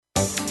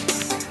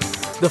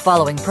The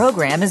following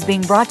program is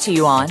being brought to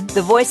you on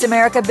the Voice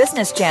America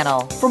Business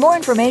Channel. For more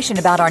information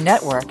about our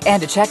network and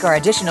to check our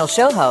additional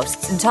show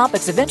hosts and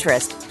topics of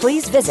interest,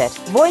 please visit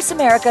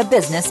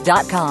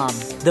voiceamericabusiness.com.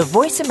 The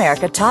Voice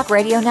America Talk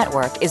Radio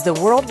Network is the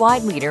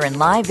worldwide leader in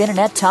live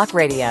Internet talk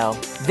radio.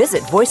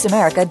 Visit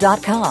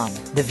voiceamerica.com.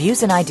 The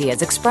views and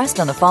ideas expressed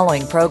on the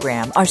following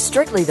program are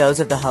strictly those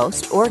of the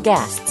host or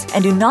guests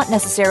and do not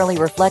necessarily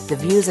reflect the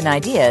views and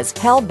ideas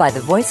held by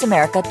the Voice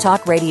America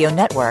Talk Radio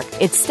Network,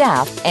 its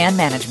staff, and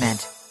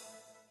management.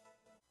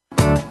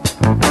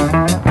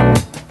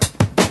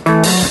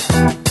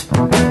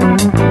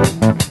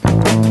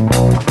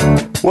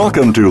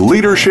 Welcome to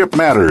Leadership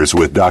Matters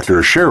with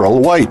Dr.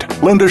 Sheryl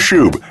White, Linda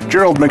Shube,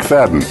 Gerald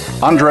McFadden,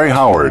 Andre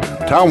Howard,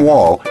 Tom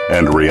Wall,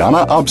 and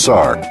Rihanna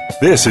Absar.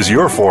 This is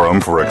your forum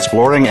for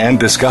exploring and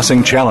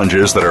discussing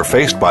challenges that are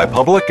faced by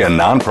public and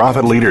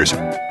nonprofit leaders.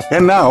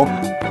 And now,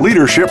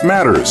 Leadership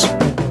Matters.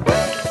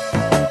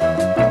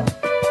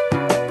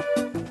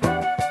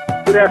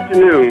 Good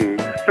afternoon.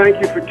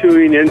 Thank you for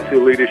tuning in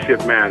to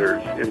Leadership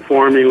Matters,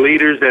 informing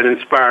leaders and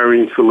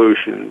inspiring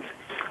solutions.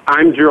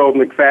 I'm Gerald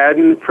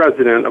McFadden,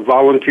 President of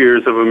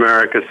Volunteers of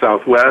America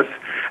Southwest,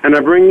 and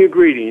I bring you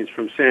greetings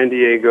from San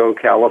Diego,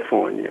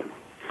 California.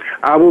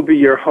 I will be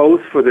your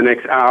host for the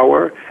next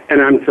hour,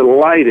 and I'm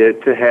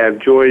delighted to have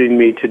joining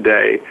me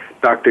today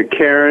Dr.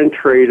 Karyn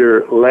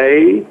Trader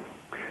Leigh,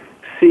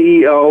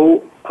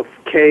 CEO of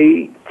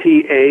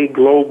KTA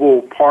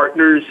Global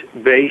Partners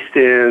based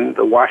in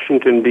the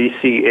Washington,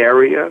 D.C.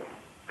 area,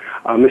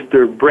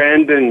 Mr.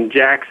 Brandon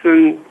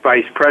Jackson,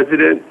 Vice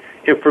President,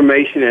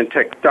 Information and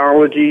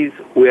Technologies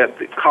with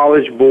the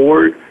College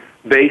Board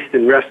based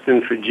in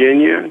Reston,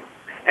 Virginia,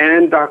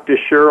 and Dr.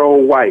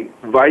 Sheryl White,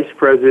 Vice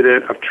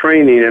President of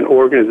Training and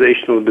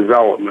Organizational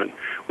Development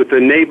with the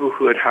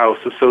Neighborhood House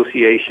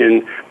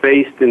Association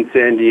based in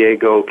San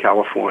Diego,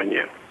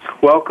 California.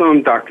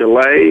 Welcome, Dr.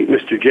 Leigh,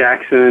 Mr.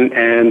 Jackson,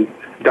 and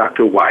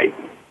Dr. White.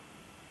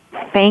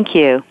 Thank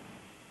you.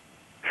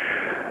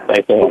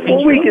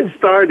 Before we get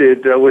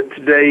started with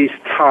today's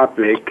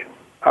topic,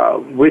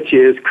 which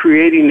is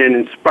creating an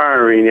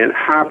inspiring and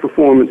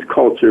high-performance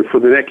culture for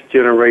the next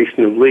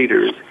generation of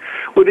leaders,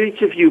 would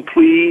each of you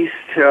please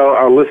tell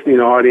our listening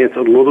audience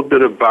a little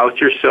bit about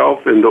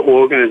yourself and the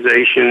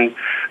organization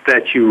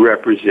that you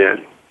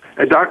represent?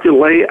 Dr.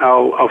 Leigh,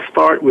 I'll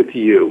start with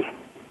you.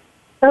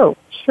 Oh,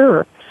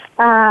 sure.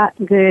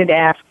 Good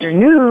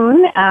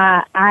afternoon.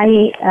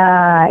 I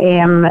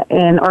am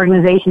an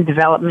organization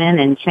development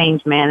and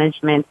change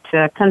management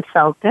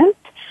consultant,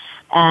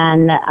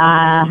 and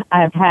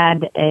I've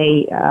had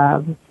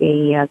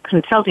a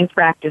consulting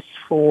practice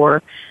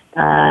for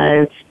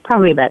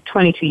probably about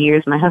 22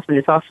 years. My husband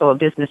is also a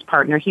business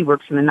partner. He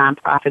works in the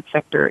nonprofit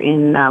sector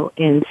in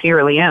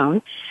Sierra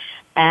Leone.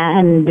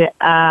 And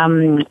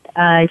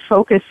I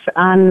focus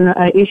on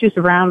issues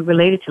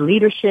related to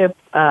leadership,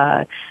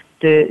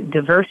 the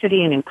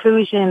diversity and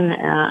inclusion.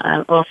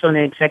 I'm also an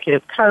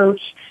executive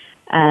coach,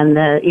 and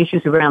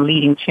issues around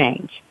leading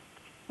change.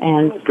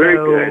 And very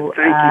good.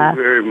 Thank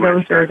you very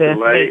much, Dr.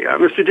 Leigh.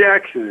 Mr.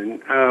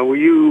 Jackson, will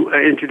you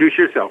introduce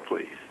yourself,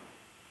 please?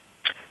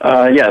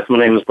 Yes, my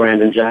name is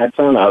Brandon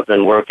Jackson. I've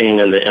been working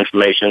in the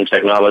information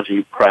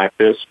technology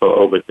practice for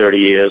over 30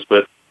 years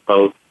with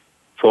both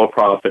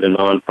for-profit and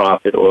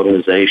non-profit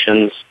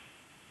organizations.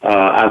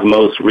 I've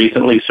most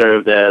recently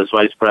served as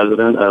Vice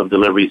President of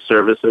Delivery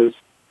Services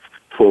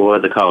for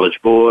the College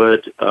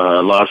Board,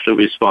 largely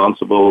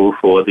responsible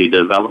for the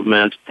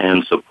development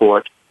and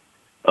support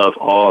of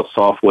all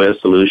software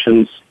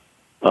solutions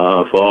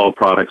for all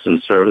products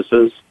and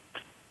services.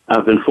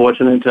 I've been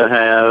fortunate to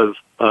have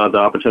the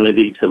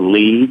opportunity to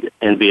lead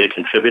and be a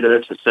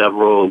contributor to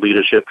several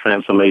leadership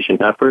transformation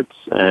efforts,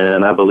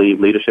 and I believe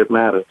leadership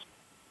matters.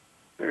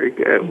 Very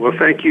good. Well,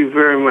 thank you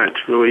very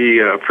much. Really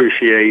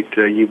appreciate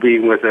you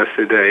being with us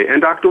today.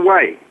 And Dr.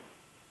 White.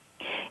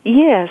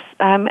 Yes,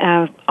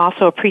 I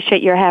also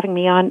appreciate your having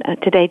me on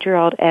today,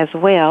 Gerald, as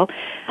well.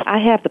 I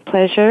have the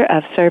pleasure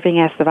of serving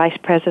as the Vice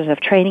President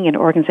of Training and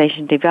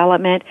Organization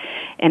Development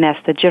and as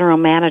the General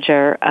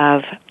Manager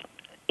of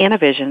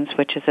Innovisions,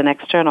 which is an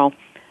external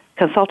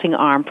consulting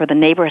arm for the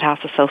Neighborhood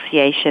House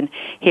Association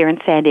here in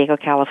San Diego,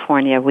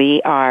 California.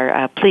 We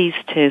are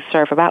pleased to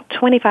serve about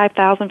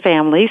 25,000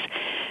 families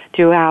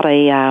throughout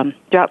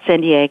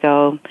San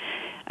Diego,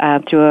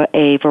 through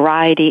a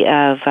variety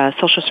of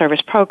social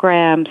service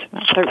programs,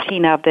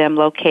 13 of them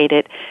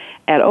located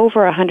at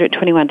over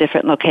 121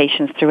 different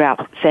locations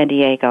throughout San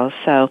Diego.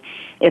 So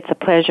it's a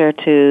pleasure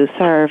to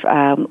serve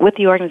with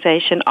the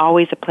organization.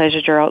 Always a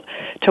pleasure, Gerald,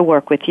 to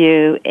work with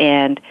you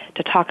and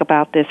to talk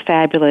about this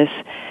fabulous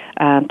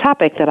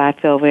topic that I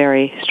feel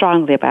very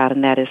strongly about,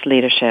 and that is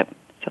leadership.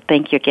 So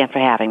thank you again for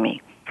having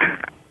me.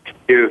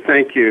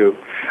 Thank you.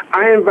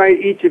 I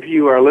invite each of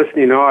you, our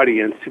listening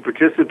audience, to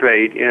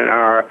participate in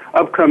our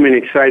upcoming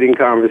exciting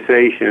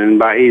conversation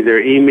by either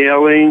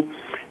emailing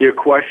your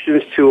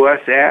questions to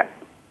us at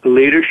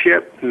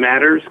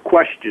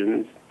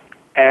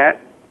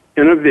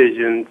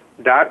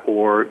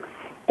leadershipmattersquestions@innovisions.org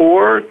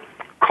or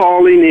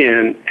calling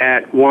in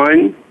at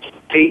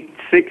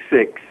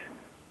 1-866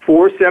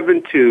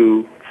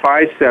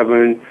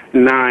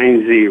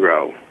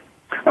 472-5790.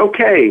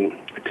 Okay,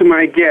 to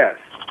my guest.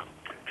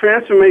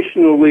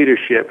 Transformational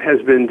leadership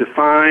has been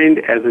defined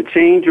as a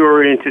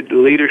change-oriented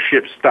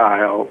leadership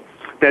style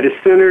that is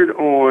centered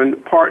on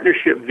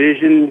partnership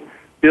vision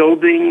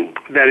building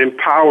that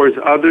empowers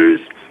others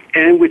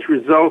and which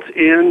results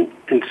in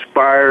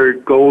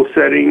inspired goal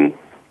setting,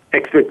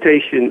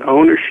 expectation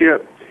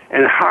ownership,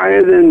 and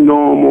higher than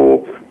normal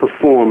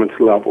performance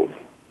levels.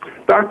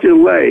 Dr.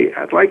 Leigh,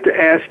 I'd like to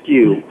ask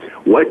you,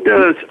 what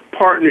does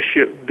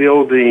partnership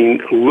building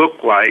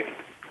look like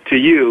to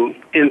you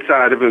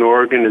inside of an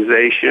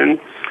organization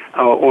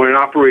or an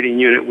operating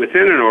unit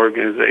within an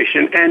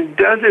organization, and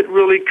does it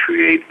really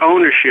create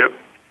ownership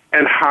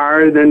and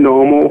higher than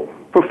normal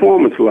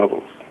performance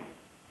levels?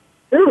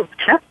 Ooh,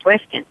 tough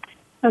question.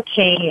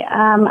 Okay,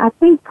 I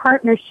think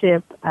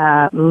partnership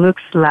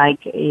looks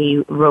like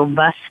a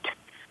robust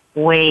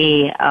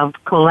way of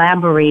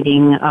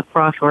collaborating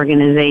across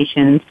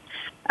organizations.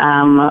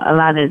 A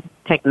lot of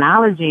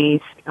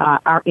technologies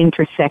are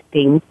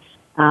intersecting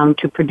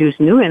to produce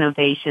new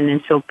innovation,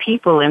 and so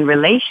people and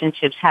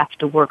relationships have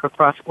to work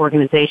across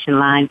organization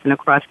lines and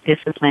across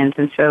disciplines.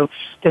 And so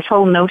this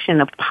whole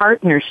notion of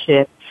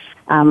partnership,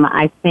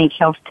 I think,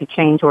 helps to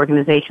change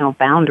organizational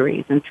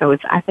boundaries. And so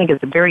I think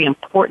it's a very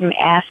important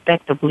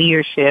aspect of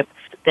leadership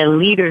that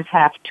leaders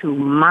have to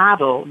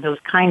model those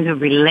kinds of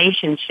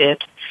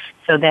relationships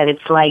so that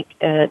it's like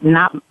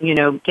not,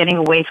 getting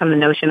away from the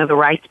notion of the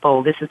rights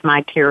bowl. This is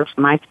my turf,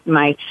 my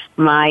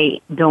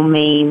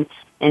domain,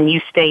 and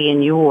you stay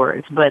in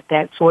yours. But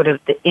that sort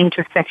of the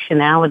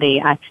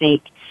intersectionality, I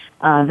think,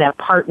 that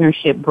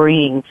partnership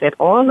brings at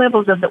all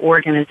levels of the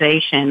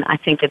organization, I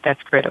think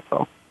that's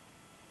critical.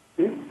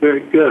 Very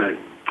good.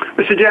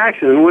 Mr.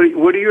 Jackson,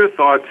 what are your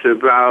thoughts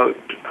about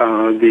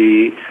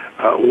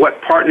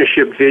what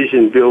partnership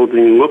vision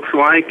building looks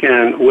like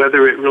and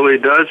whether it really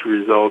does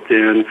result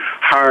in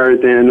higher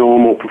than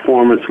normal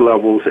performance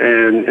levels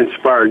and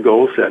inspired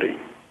goal setting?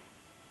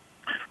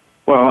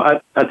 Well,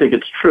 I think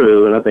it's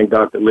true, and I think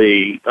Dr.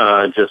 Leigh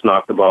just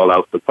knocked the ball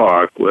out the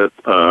park with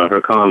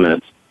her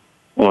comments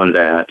on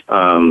that.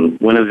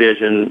 When a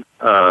vision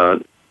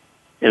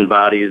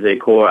embodies a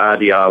core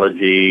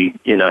ideology,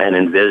 an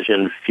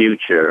envisioned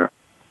future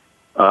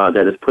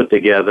that is put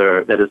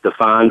together, that is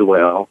defined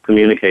well,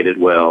 communicated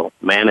well,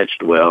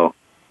 managed well,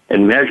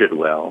 and measured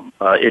well,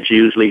 it's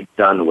usually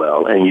done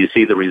well. And you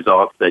see the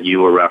results that you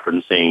were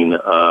referencing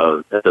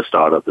at the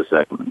start of the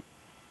segment.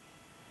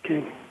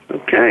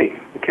 Okay.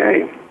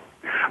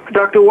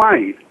 Dr.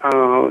 White,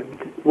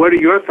 what are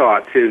your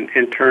thoughts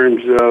in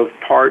terms of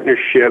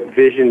partnership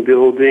vision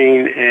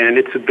building and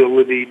its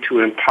ability to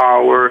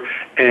empower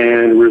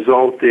and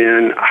result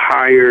in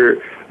higher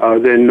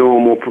than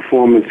normal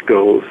performance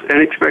goals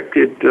and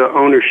expected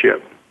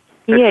ownership?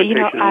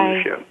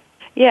 I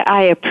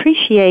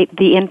appreciate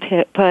the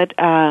input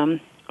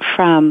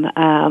from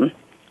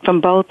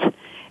both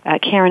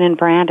Karyn and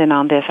Brandon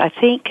on this. I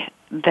think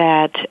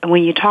that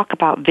when you talk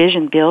about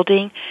vision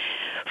building,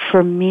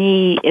 for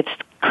me, it's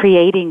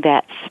creating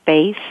that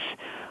space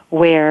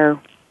where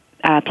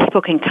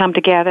people can come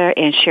together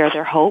and share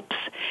their hopes.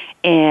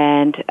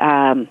 And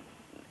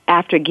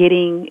after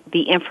getting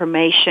the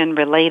information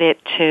related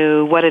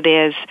to what it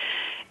is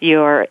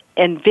you're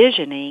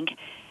envisioning,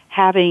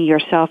 having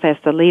yourself as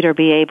the leader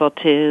be able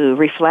to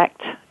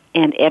reflect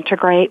and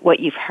integrate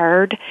what you've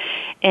heard.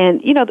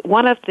 And,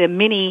 one of the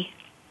many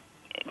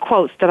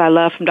quotes that I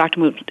love from Dr.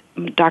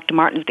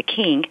 Martin Luther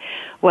King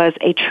was,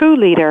 a true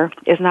leader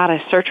is not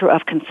a searcher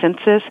of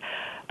consensus,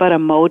 but a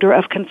molder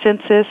of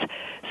consensus.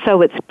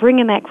 So it's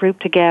bringing that group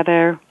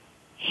together,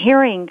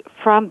 hearing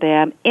from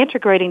them,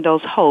 integrating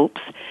those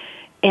hopes,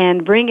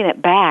 and bringing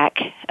it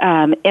back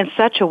in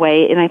such a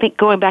way. And I think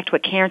going back to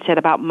what Karyn said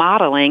about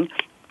modeling,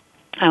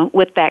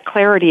 with that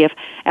clarity of,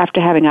 after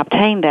having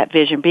obtained that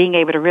vision, being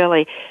able to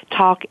really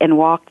talk and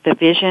walk the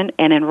vision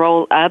and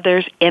enroll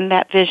others in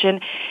that vision.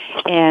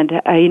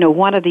 And,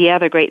 one of the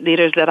other great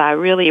leaders that I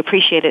really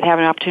appreciated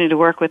having an opportunity to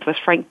work with was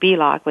Frank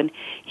Belock when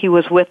he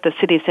was with the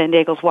City of San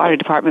Diego's Water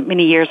Department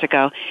many years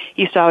ago.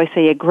 He used to always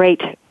say a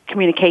great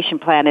communication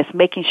plan is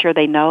making sure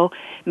they know,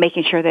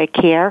 making sure they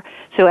care.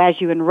 So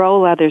as you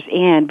enroll others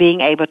in,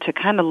 being able to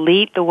kind of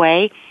lead the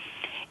way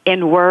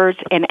in words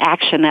and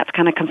action that's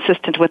kind of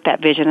consistent with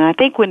that vision. And I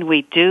think when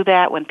we do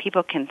that, when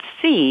people can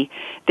see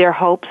their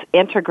hopes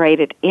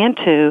integrated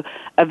into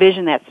a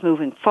vision that's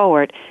moving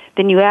forward,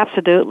 then you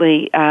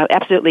absolutely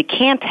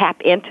can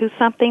tap into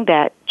something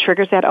that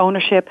triggers that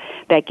ownership,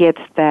 that gets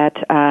that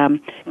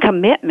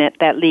commitment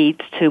that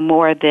leads to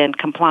more than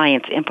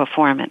compliance and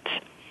performance.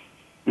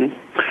 And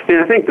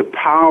I think the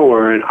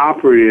power and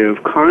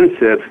operative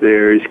concepts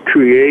there is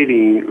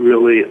creating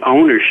really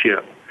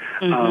ownership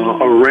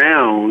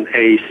around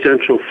a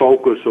central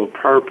focus or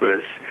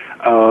purpose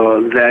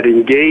that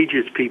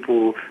engages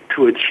people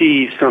to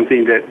achieve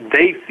something that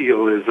they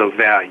feel is of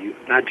value,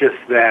 not just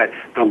that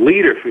the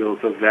leader feels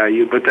of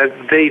value, but that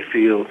they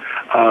feel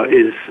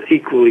is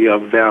equally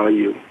of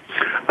value.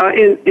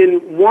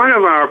 In one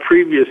of our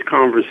previous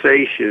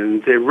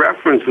conversations, a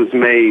reference was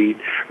made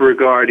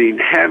regarding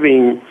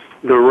having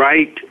the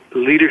right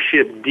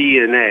leadership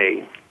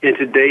DNA in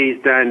today's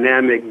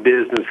dynamic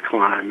business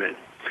climate.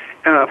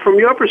 From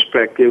your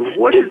perspective,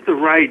 what is the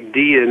right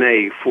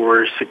DNA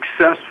for a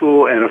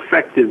successful and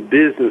effective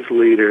business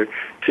leader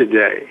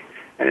today?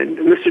 And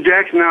Mr.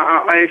 Jackson,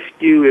 I'll ask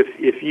you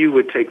if you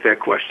would take that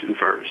question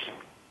first.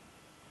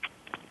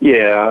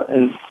 Yeah,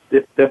 and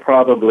there are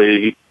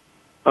probably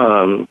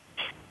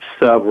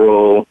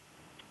several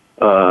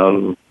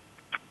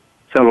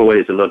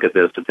ways to look at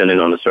this depending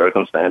on the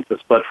circumstances.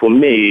 But for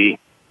me,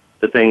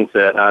 the things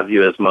that I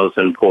view as most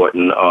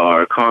important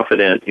are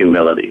confident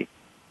humility.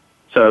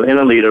 So in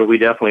a leader, we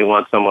definitely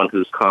want someone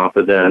who's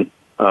confident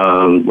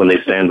when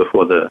they stand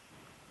before the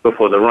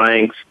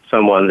ranks,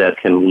 someone that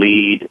can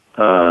lead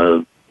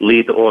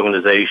the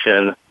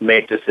organization,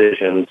 make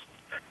decisions.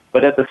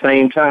 But at the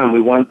same time,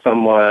 we want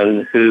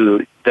someone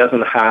who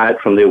doesn't hide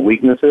from their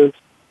weaknesses,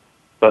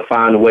 but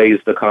find ways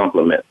to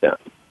complement them.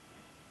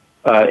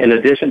 In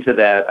addition to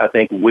that, I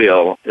think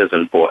will is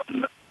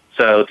important.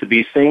 So to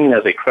be seen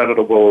as a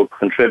creditable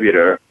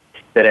contributor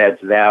that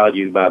adds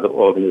value by the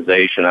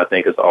organization, I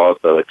think is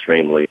also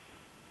extremely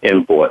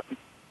important.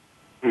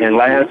 Mm-hmm. And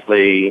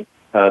lastly,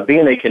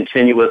 being a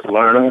continuous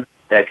learner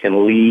that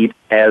can lead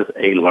as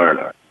a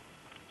learner.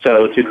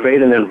 So to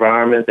create an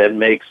environment that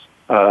makes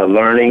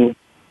learning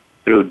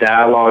through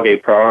dialogue a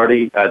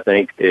priority, I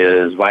think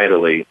is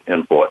vitally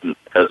important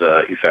as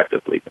an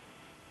effective leader.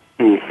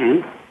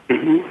 Mm-hmm.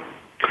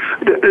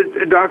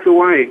 Mm-hmm. Dr.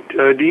 White,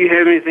 do you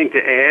have anything to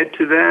add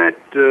to that?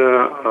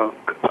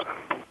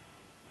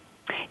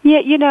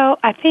 Yeah,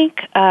 I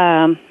think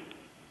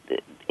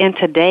in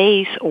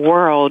today's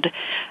world,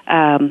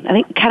 I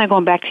think kind of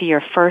going back to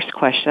your first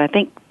question, I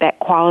think that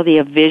quality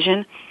of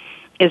vision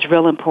is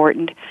real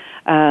important.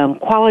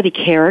 Quality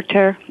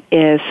character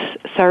is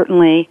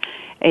certainly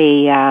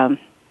a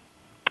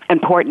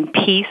important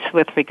piece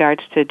with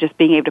regards to just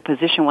being able to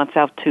position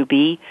oneself to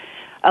be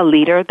a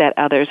leader that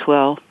others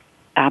will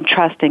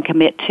trust and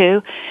commit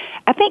to.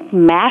 I think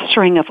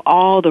mastering of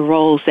all the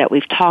roles that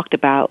we've talked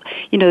about,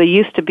 there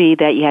used to be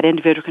that you had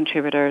individual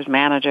contributors,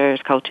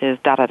 managers, coaches,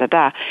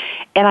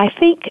 And I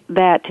think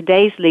that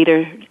today's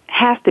leader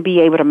has to be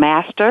able to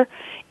master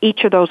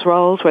each of those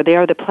roles where they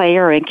are the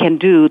player and can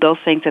do those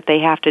things that they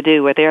have to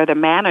do, where they are the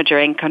manager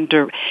and can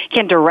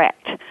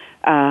direct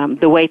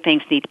the way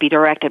things need to be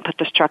directed, put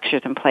the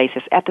structures in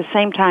places. At the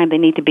same time, they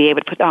need to be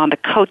able to put on the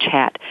coach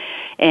hat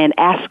and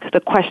ask the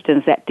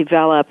questions that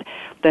develop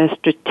the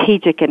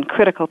strategic and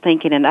critical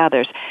thinking in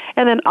others,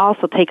 and then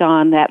also take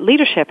on that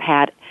leadership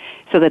hat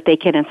so that they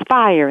can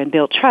inspire and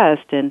build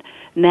trust and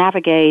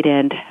navigate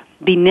and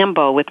be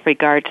nimble with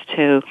regards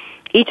to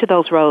each of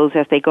those roles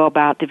as they go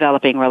about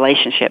developing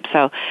relationships.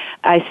 So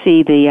I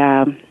see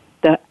the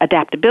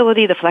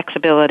adaptability, the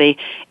flexibility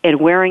in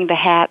wearing the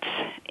hats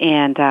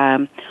and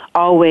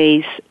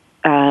always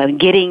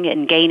getting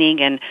and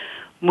gaining and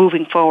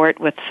moving forward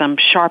with some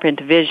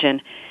sharpened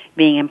vision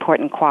being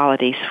important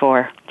qualities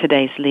for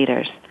today's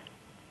leaders.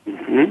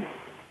 Mm-hmm.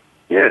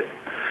 Yes.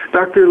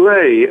 Dr.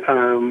 Leigh,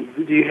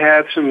 do you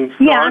have some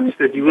thoughts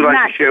that you would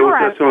like to share with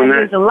us on that?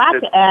 There's a lot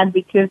to add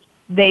because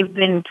they've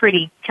been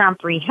pretty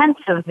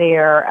comprehensive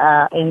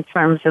there in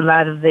terms of a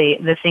lot of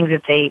the things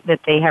that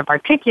they have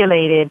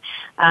articulated.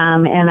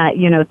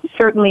 And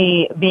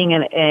certainly being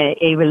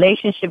a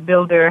relationship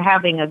builder,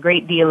 having a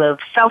great deal of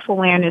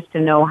self-awareness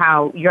to know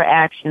how your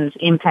actions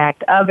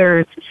impact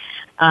others,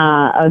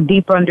 a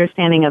deeper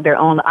understanding of their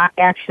own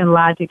action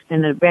logics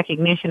and the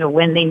recognition of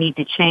when they need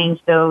to change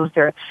those,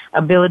 their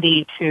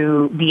ability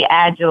to be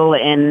agile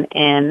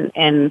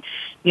and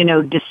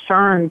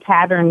discern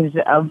patterns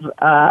of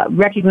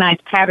recognize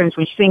patterns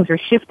which things are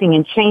shifting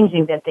and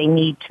changing that they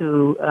need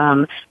to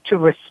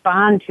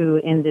respond to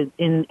in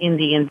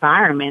the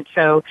environment.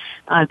 So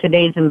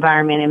today's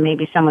environment, and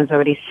maybe someone's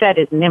already said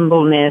it,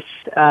 nimbleness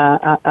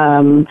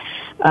and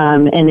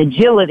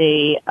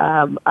agility.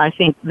 I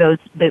think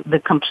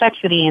the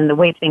complexity and the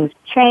way things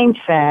change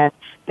fast,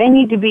 they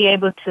need to be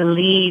able to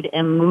lead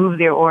and move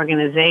their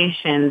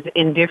organizations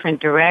in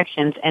different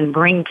directions and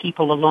bring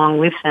people along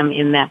with them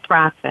in that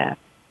process.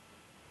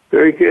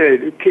 Very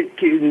good.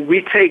 Can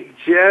we take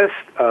just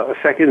a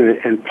second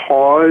and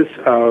pause?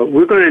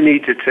 We're going to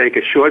need to take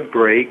a short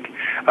break.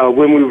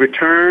 When we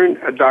return,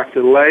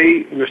 Dr.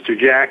 Leigh, Mr.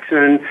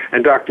 Jackson,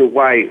 and Dr.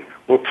 White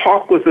will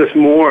talk with us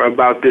more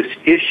about this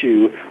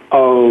issue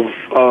of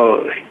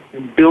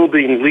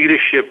building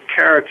leadership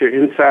character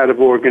inside of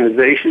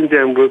organizations,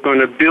 and we're going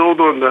to build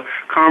on the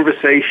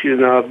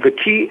conversation of the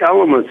key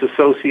elements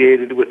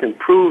associated with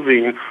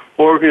improving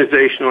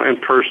organizational and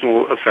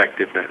personal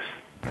effectiveness.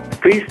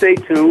 Please stay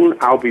tuned.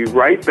 I'll be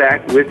right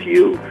back with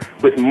you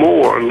with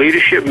more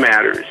Leadership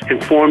Matters,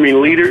 informing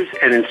leaders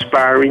and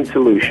inspiring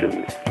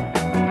solutions.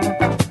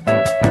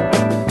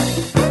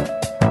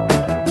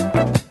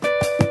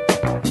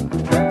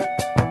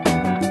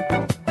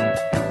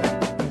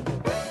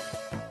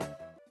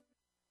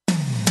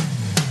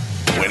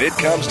 When it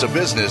comes to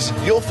business,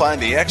 you'll find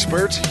the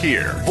experts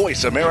here.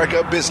 Voice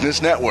America Business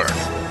Network.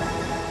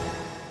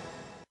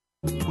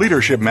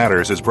 Leadership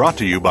Matters is brought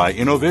to you by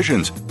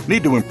Innovisions.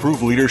 Need to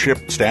improve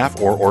leadership,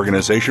 staff, or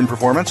organization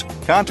performance?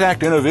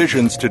 Contact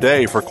Innovisions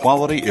today for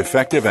quality,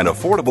 effective, and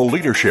affordable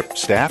leadership,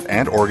 staff,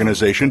 and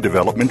organization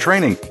development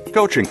training,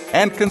 coaching,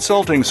 and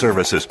consulting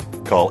services.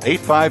 Call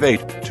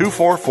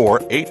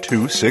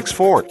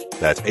 858-244-8264.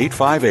 That's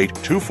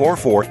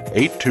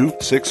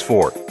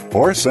 858-244-8264.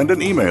 Or send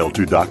an email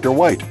to Dr.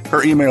 White.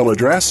 Her email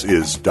address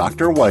is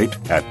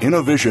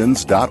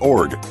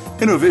drwhite@innovisions.org.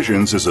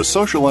 Innovisions is a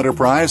social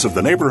enterprise of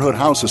the Neighborhood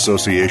House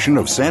Association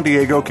of San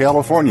Diego,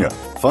 California.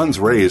 Funds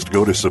raised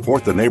go to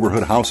support the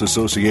Neighborhood House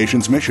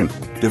Association's mission,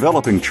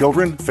 developing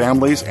children,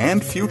 families,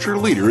 and future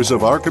leaders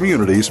of our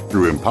communities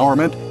through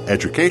empowerment,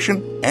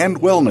 education, and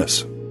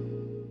wellness.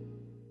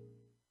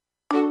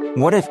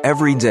 What if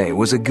every day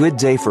was a good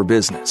day for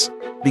business?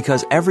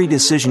 Because every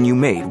decision you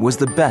made was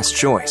the best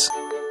choice.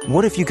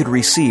 What if you could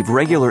receive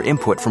regular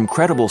input from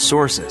credible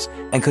sources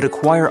and could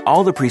acquire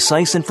all the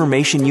precise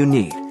information you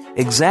need,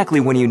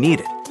 exactly when you need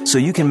it, so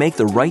you can make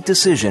the right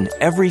decision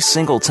every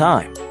single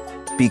time?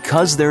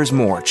 Because There's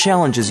More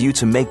challenges you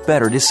to make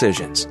better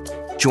decisions.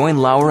 Join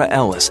Laura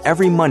Ellis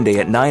every Monday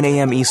at 9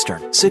 a.m.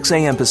 Eastern, 6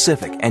 a.m.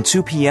 Pacific, and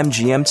 2 p.m.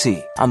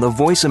 GMT on the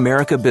Voice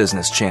America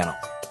Business Channel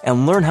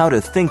and learn how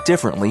to think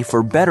differently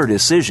for better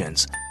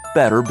decisions,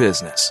 better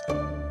business.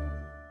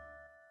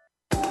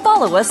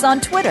 Follow us on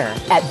Twitter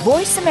at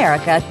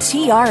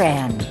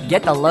VoiceAmericaTRN.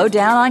 Get the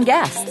lowdown on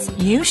guests,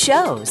 new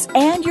shows,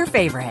 and your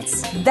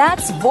favorites.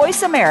 That's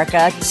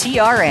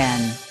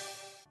VoiceAmericaTRN.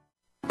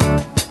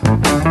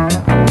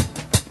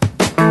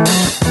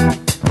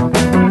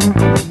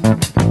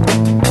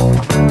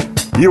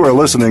 You are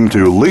listening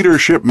to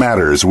Leadership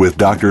Matters with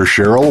Dr.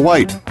 Sheryl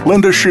White,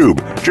 Linda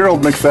Shube,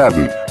 Gerald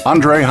McFadden,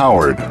 Andre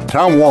Howard,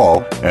 Tom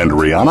Wall, and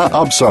Rihanna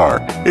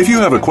Absar. If you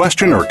have a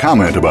question or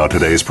comment about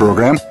today's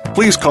program,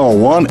 please call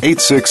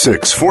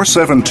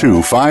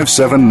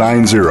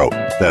 1-866-472-5790.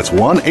 That's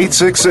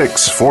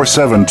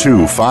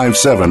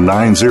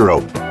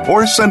 1-866-472-5790.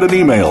 Or send an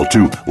email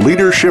to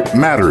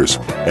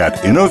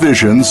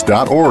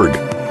leadershipmatters@innovisions.org.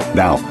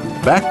 Now,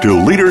 back to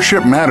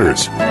Leadership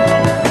Matters.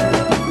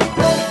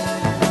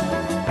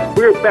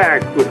 We're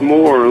back with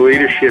more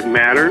Leadership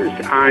Matters.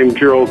 I'm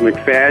Gerald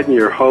McFadden,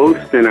 your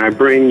host, and I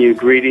bring you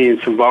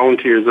greetings from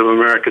Volunteers of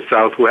America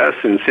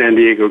Southwest in San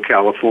Diego,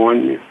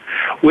 California.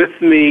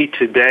 With me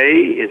today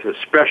is a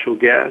special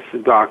guest,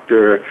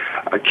 Dr.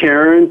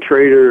 Karyn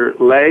Trader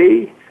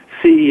Leigh,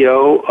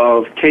 CEO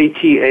of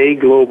KTA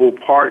Global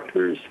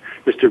Partners,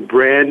 Mr.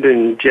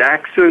 Brandon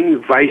Jackson,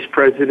 Vice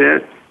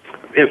President,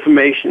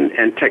 Information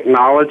and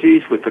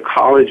Technologies with the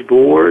College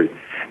Board,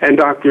 and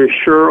Dr.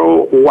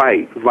 Sheryl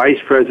White,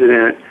 Vice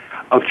President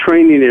of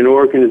Training and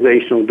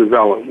Organizational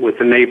Development with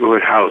the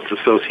Neighborhood House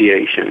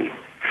Association.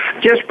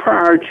 Just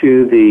prior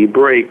to the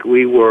break,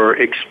 we were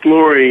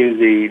exploring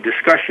the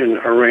discussion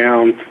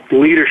around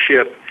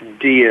leadership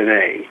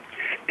DNA.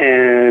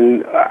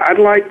 And I'd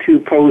like to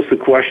pose the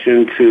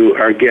question to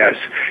our guests.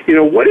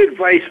 What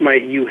advice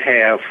might you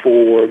have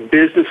for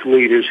business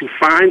leaders who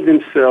find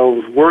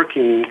themselves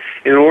working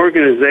in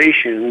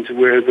organizations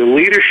where the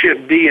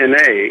leadership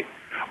DNA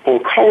or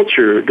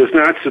culture does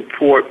not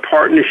support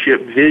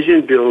partnership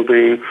vision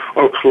building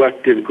or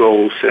collective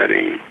goal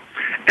setting?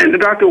 And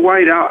Dr.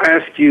 White, I'll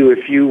ask you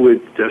if you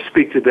would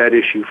speak to that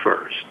issue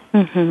first.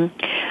 Mm-hmm.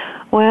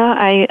 Well,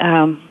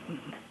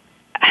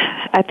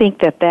 I think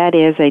that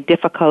is a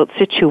difficult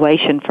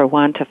situation for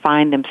one to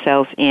find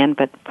themselves in,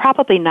 but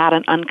probably not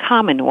an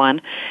uncommon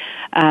one.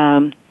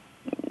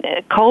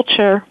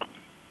 Culture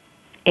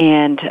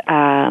and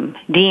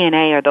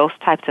DNA are those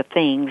types of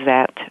things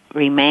that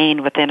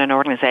remain within an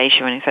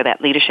organization. And so that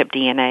leadership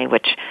DNA,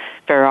 which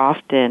very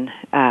often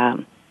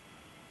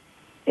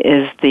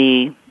is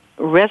the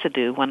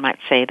residue, one might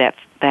say,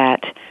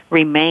 that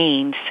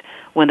remains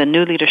when the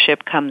new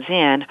leadership comes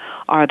in,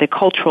 are the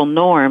cultural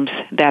norms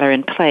that are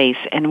in place.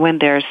 And when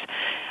there's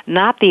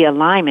not the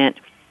alignment,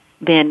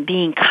 then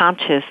being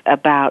conscious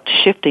about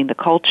shifting the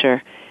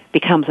culture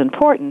becomes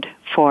important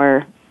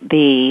for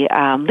the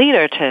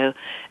leader to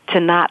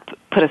not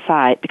put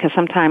aside, because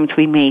sometimes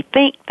we may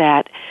think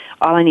that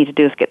all I need to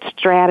do is get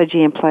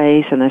strategy in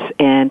place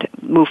and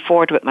move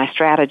forward with my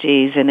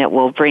strategies and it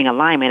will bring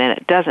alignment, and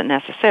it doesn't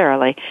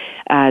necessarily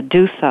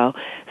do so.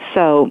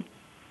 So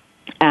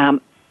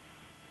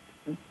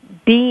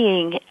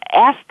being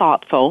as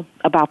thoughtful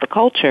about the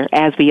culture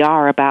as we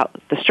are about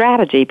the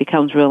strategy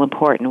becomes real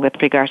important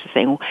with regards to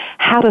saying, well,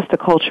 how does the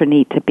culture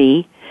need to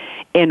be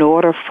in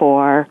order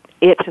for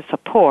it to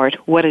support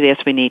what it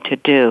is we need to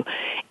do?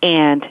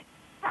 And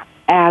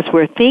as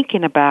we're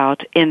thinking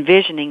about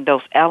envisioning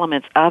those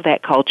elements of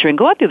that culture and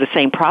going through the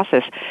same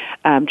process,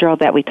 Gerald,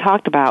 that we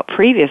talked about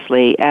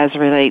previously as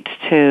relates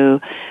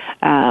to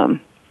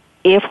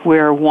if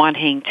we're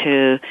wanting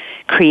to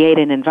create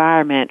an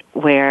environment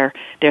where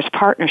there's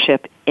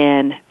partnership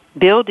in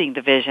building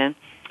the vision,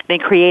 then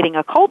creating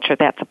a culture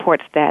that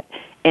supports that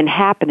and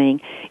happening,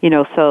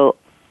 so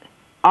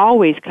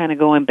always kind of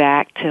going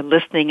back to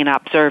listening and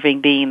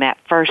observing being that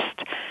first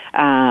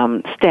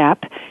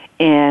step,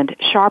 and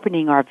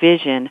sharpening our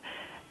vision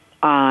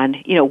on,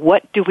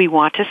 what do we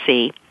want to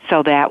see,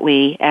 so that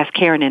we, as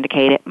Karyn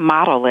indicated,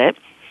 model it.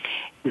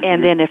 Mm-hmm.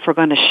 And then if we're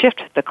going to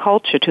shift the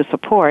culture to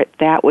support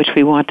that which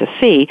we want to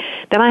see,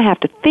 then I have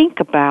to think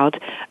about,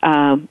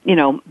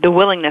 the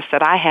willingness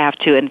that I have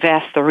to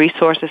invest the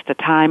resources, the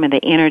time, and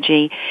the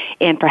energy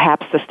in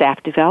perhaps the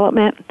staff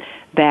development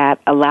that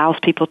allows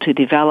people to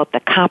develop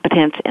the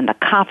competence and the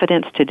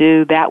confidence to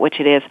do that which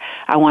it is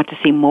I want to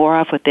see more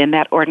of within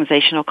that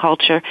organizational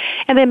culture,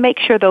 and then make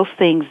sure those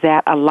things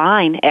that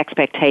align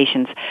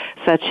expectations,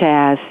 such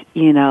as,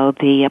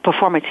 the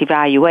performance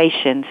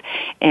evaluations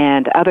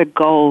and other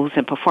goals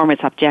and performance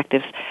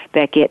objectives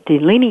that get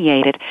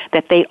delineated,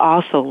 that they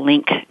also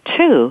link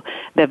to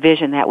the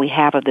vision that we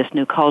have of this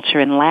new culture.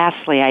 And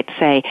lastly, I'd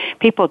say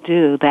people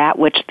do that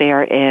which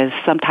there is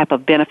some type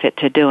of benefit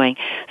to doing.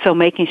 So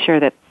making sure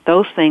that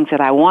those things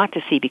that I want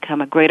to see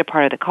become a greater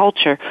part of the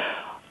culture,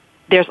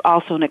 there's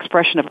also an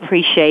expression of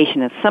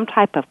appreciation and some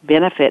type of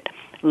benefit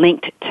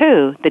linked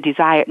to the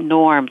desired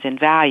norms and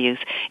values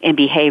and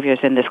behaviors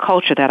in this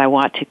culture that I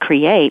want to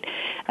create,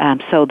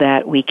 so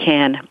that we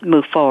can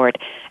move forward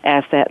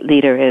as that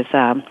leader is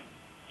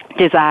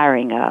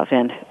desiring of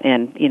and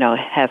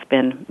has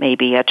been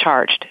maybe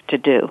charged to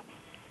do.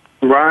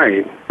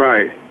 Right.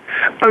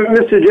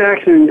 Mr.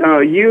 Jackson,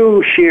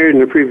 you shared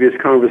in a previous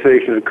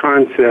conversation a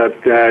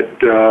concept that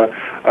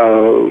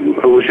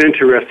was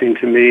interesting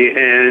to me,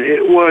 and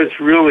it was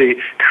really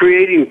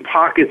creating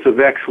pockets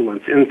of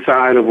excellence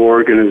inside of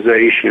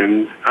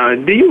organizations.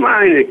 Do you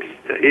mind,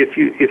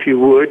 if you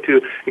would,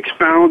 to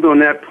expound on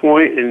that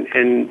point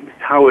and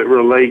how it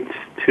relates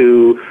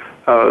to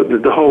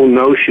the whole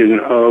notion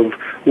of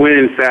when,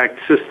 in fact,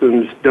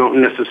 systems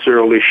don't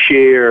necessarily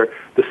share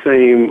the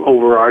same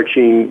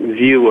overarching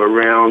view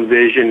around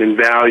vision and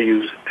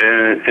values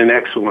and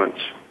excellence?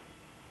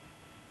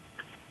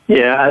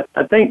 Yeah,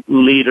 I think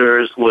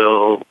leaders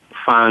will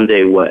find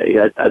a way.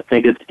 I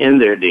think it's in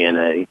their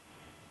DNA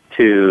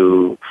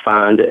to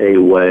find a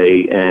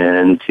way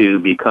and to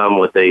become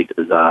what they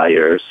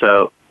desire.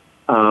 So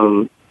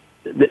they'll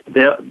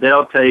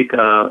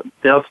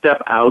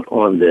step out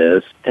on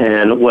this,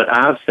 and what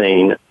I've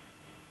seen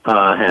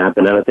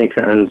happen, and I think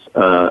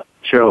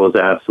Sheryl was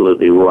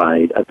absolutely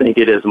right. I think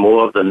it is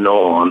more of the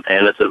norm,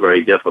 and it's a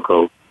very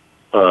difficult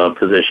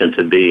position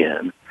to be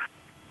in.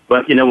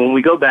 But, when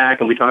we go back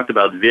and we talked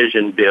about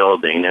vision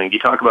building, and you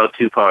talk about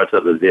two parts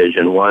of the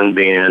vision, one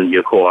being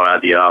your core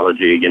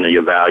ideology,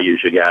 your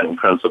values, your guiding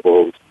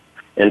principles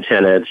and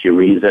tenets, your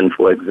reason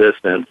for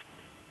existence,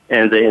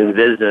 and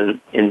the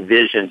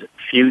envisioned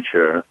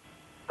future.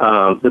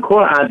 The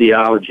core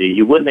ideology,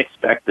 you wouldn't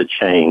expect to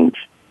change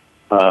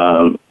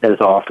as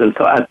often.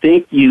 So I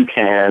think you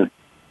can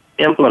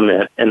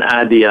implement an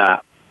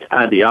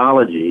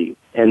ideology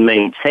and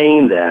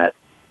maintain that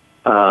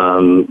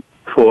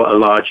for a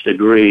large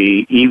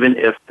degree, even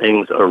if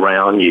things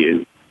around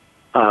you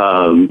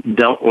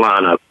don't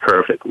line up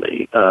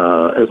perfectly.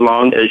 As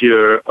long as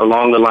you're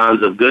along the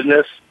lines of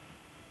goodness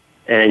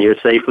and you're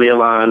safely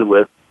aligned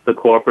with the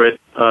corporate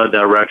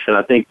direction,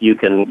 I think you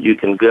can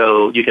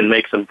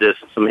make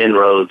some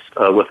inroads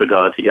with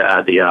regard to your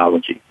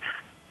ideology.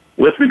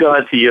 With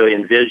regard to your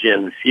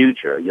envisioned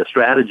future, your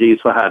strategies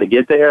for how to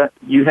get there,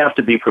 you have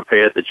to be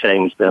prepared to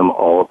change them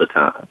all the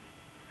time.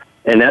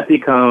 And that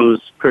becomes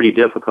pretty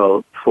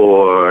difficult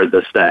for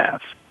the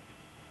staff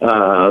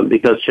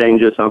because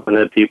change is something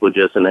that people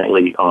just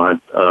innately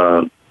aren't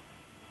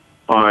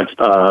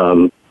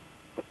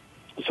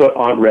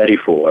ready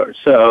for.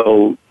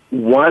 So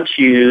once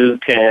you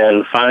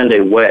can find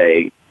a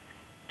way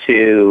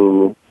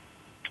to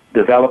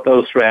develop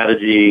those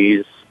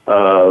strategies,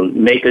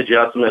 make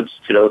adjustments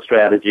to those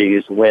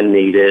strategies when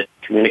needed,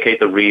 communicate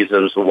the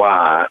reasons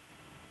why,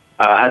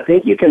 I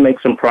think you can make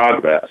some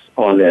progress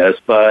on this.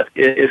 But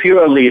if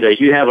you're a leader,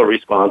 you have a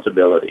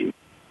responsibility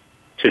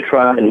to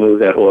try and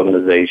move that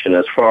organization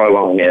as far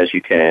along as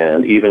you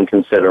can, even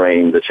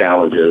considering the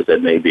challenges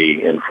that may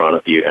be in front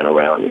of you and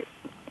around you.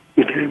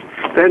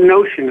 That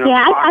notion of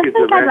pockets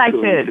of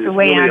excellence is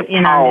really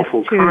a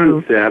powerful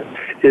concept.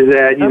 Is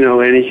that,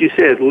 and as you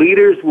said,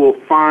 leaders will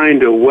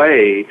find a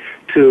way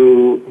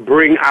to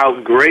bring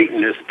out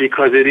greatness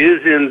because it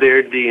is in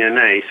their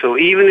DNA. So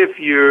even if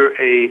you're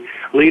a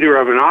leader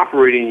of an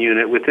operating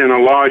unit within a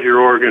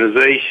larger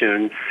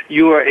organization,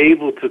 you are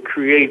able to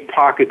create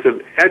pockets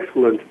of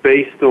excellence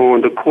based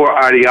on the core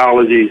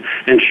ideologies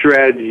and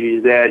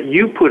strategies that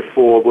you put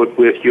forward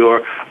with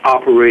your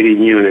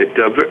operating unit.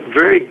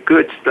 Very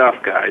good stuff,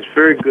 guys.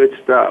 Very good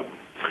stuff.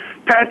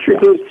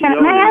 Patrick, may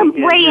I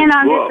weigh in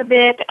on this a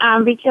bit?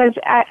 Because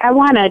I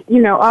want to,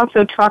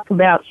 also talk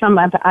about some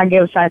of, I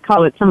guess I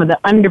call it some of the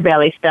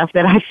underbelly stuff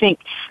that I think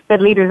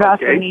that leaders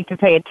also need to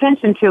pay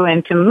attention to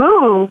and to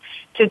move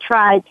to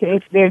try to,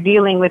 if they're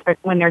dealing with,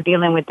 when they're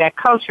dealing with that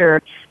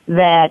culture,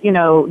 that,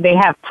 they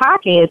have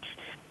pockets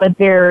but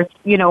there's,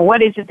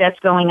 what is it that's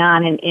going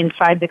on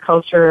inside the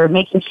culture,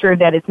 making sure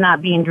that it's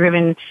not being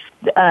driven,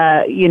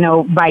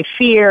 by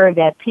fear,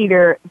 that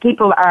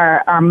people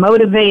are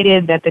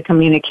motivated, that the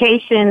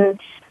communication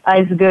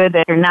is good,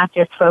 that they're not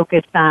just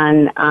focused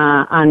on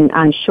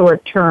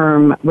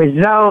short-term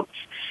results,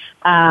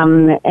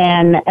 and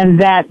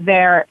that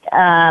they're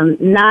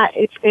not.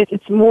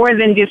 It's more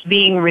than just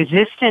being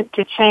resistant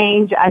to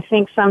change. I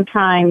think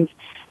sometimes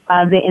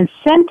the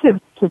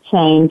incentive to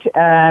change,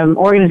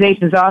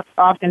 organizations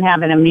often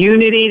have an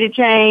immunity to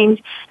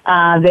change.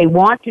 They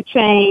want to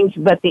change,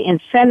 but the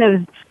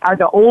incentives are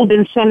the old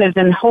incentives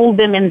and hold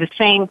them in the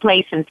same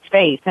place and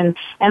space. And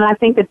I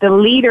think that the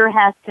leader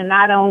has to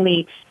not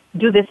only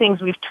do the things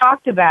we've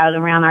talked about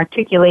around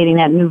articulating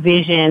that new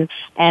vision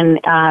and,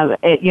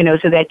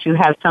 so that you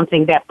have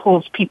something that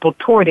pulls people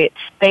toward it.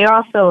 They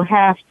also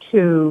have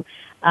to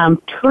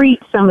treat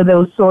some of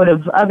those sort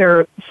of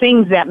other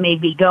things that may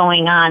be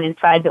going on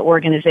inside the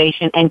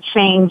organization and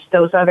change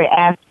those other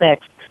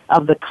aspects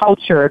of the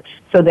culture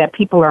so that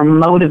people are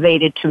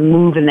motivated to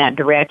move in that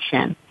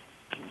direction.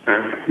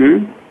 I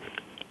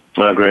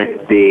agree.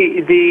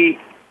 The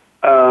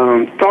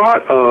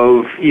thought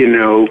of,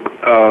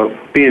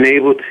 being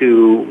able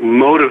to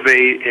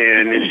motivate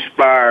and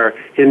inspire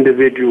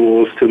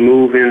individuals to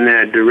move in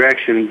that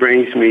direction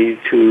brings me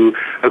to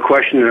a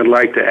question I'd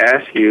like to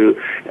ask you,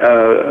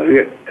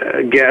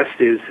 guest,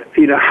 is,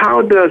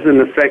 how does an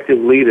effective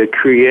leader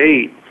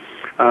create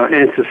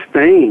and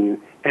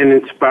sustain an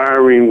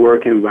inspiring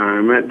work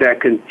environment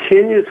that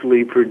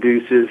continuously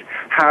produces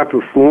high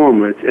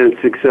performance and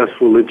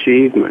successful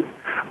achievement?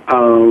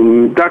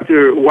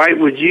 Dr. White,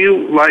 would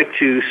you like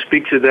to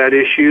speak to that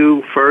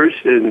issue first,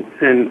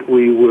 and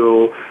we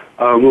will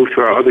move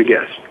to our other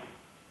guest?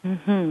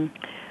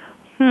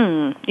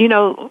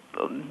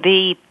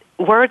 The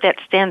word that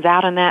stands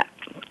out in that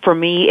for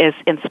me is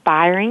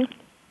inspiring.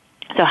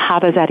 So how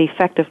does that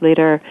effective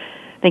leader,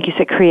 I think you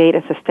said, create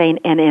and sustain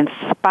an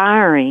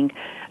inspiring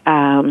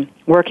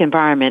work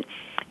environment?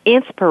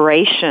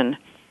 Inspiration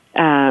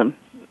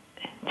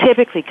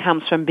typically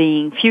comes from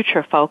being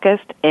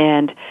future-focused,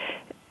 and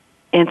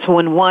so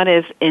when one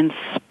is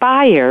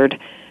inspired,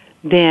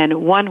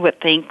 then one would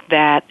think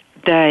that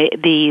the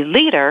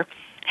leader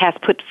has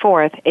put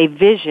forth a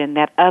vision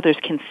that others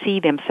can see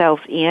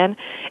themselves in,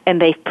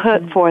 and they've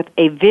put forth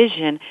a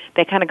vision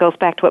that kind of goes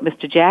back to what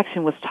Mr.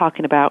 Jackson was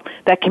talking about,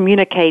 that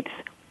communicates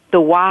the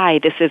why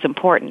this is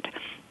important.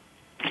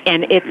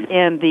 And it's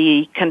in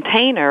the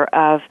container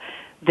of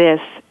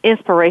this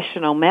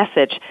inspirational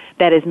message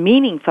that is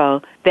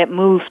meaningful, that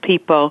moves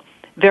people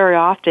very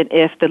often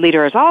if the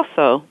leader is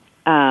also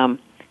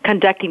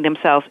conducting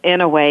themselves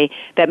in a way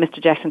that Mr.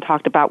 Jackson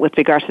talked about with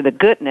regards to the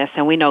goodness.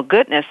 And we know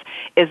goodness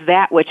is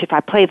that which, if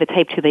I play the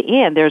tape to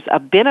the end, there's a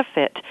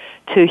benefit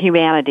to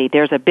humanity.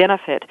 There's a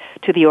benefit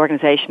to the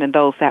organization and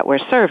those that we're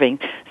serving.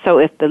 So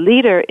if the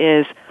leader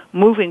is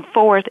moving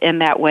forward in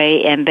that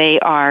way and they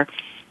are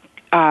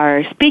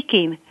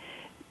speaking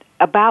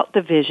about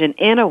the vision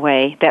in a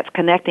way that's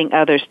connecting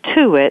others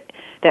to it,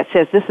 that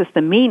says this is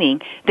the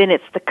meaning, then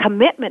it's the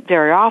commitment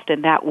very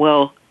often that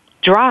will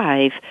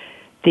drive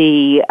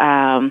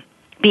the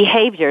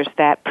behaviors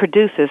that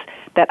produces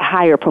that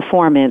higher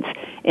performance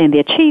in the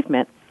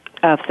achievement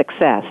of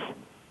success.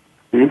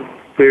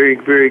 Very,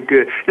 very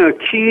good. Now,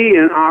 key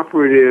and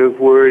operative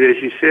word,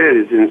 as you said,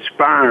 is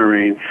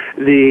inspiring.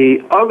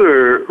 The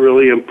other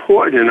really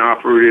important and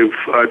operative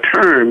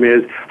term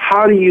is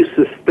how do you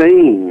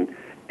sustain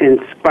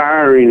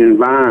inspiring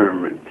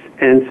environments?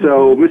 And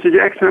so, Mr.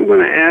 Jackson, I'm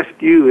going to ask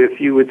you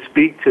if you would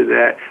speak to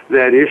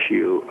that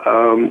issue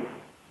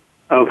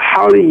of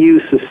how do you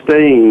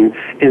sustain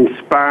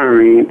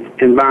inspiring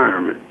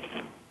environments?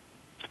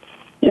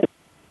 Yeah.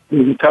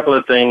 A couple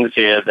of things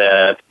here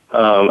that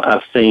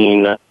I've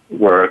seen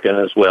work and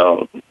as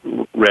well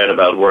read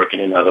about working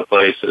in other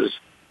places.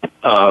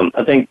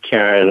 I think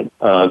Karyn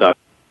talked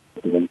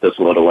about this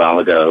a little while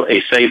ago,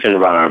 a safe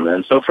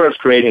environment. So first,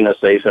 creating a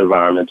safe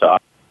environment to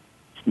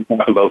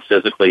both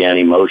physically and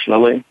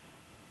emotionally.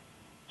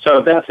 So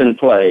if that's in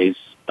place,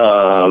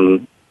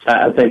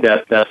 I think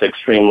that's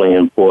extremely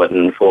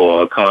important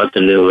for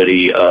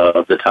continuity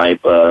of the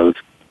type of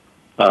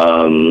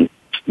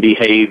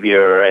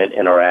behavior and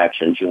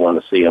interactions you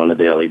want to see on a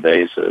daily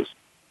basis.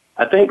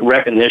 I think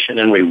recognition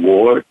and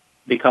reward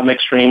become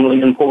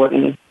extremely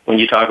important when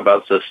you talk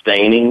about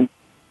sustaining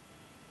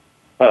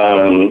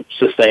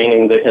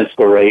the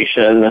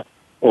inspiration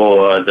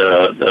or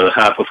the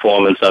high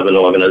performance of an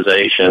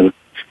organization.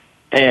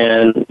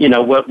 And,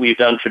 what we've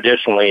done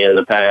traditionally in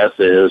the past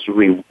is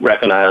we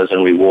recognize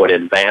and reward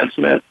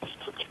advancement.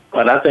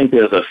 But I think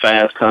there's a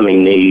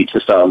fast-coming need to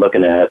start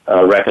looking at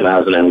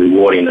recognizing and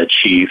rewarding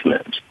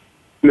achievement.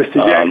 Mr.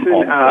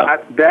 Jackson,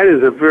 that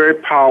is a very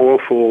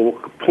powerful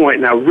point,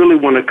 and I really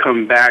want to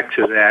come back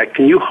to that.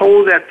 Can you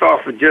hold that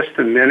thought for just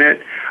a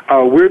minute?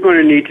 We're going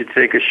to need to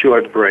take a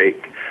short break.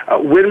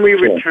 When we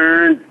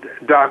return,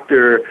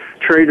 Dr.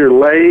 Trader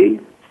Leigh,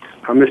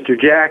 Mr.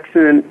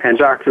 Jackson, and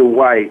Dr.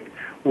 White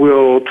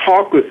will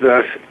talk with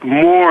us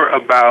more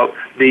about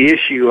the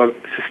issue of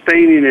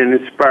sustaining an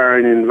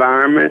inspiring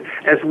environment,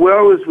 as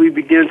well as we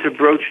begin to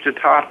broach the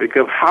topic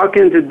of how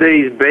can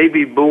today's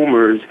baby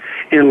boomers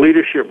in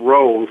leadership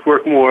roles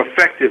work more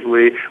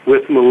effectively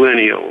with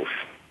millennials.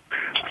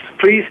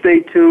 Please stay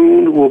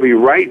tuned. We'll be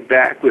right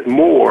back with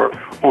more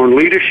on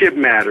Leadership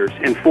Matters,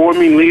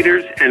 informing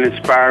leaders and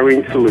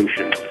inspiring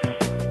solutions.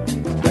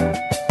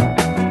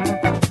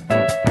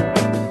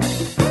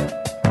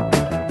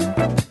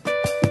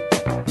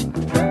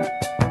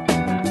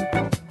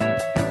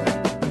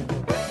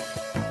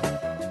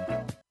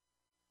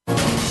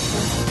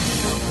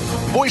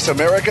 Voice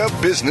America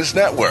Business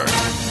Network,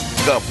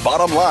 the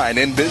bottom line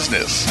in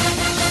business.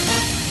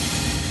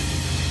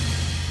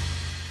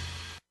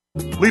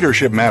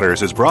 Leadership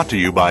Matters is brought to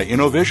you by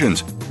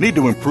Innovisions. Need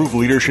to improve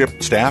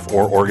leadership, staff,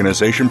 or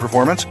organization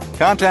performance?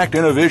 Contact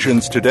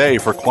Innovisions today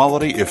for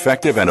quality,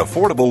 effective, and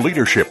affordable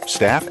leadership,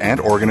 staff,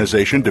 and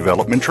organization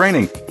development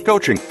training,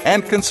 coaching,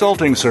 and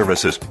consulting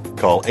services.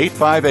 Call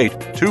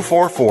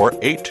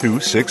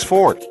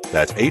 858-244-8264.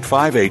 That's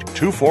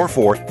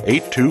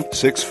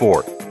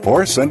 858-244-8264.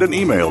 Or send an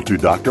email to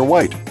Dr.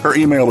 White. Her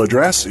email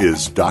address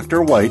is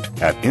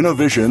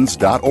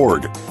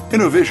drwhite@innovisions.org.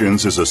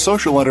 Innovisions is a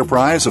social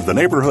enterprise of the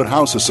Neighborhood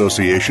House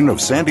Association of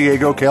San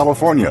Diego,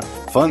 California.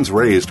 Funds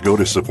raised go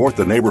to support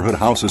the Neighborhood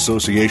House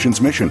Association's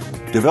mission,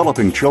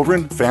 developing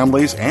children,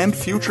 families, and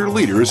future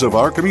leaders of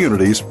our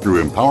communities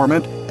through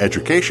empowerment,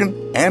 education,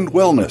 and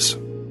wellness.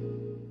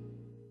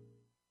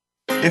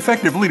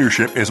 Effective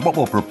leadership is what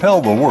will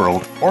propel the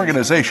world,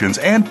 organizations,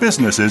 and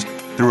businesses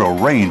through a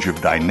range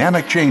of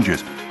dynamic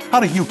changes. How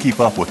do you keep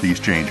up with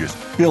these changes,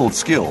 build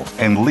skills,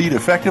 and lead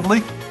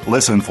effectively?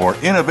 Listen for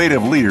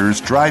Innovative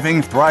Leaders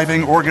Driving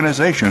Thriving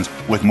Organizations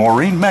with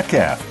Maureen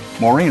Metcalf.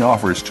 Maureen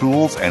offers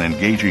tools and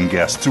engaging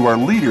guests who are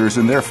leaders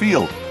in their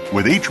field.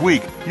 With each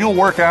week, you'll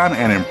work on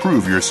and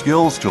improve your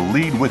skills to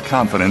lead with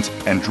confidence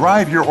and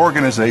drive your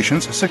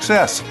organization's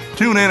success.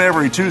 Tune in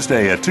every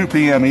Tuesday at 2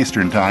 p.m.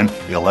 Eastern Time,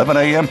 11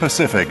 a.m.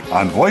 Pacific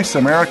on Voice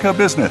America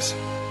Business.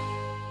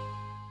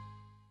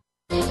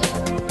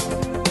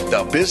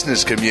 The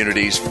business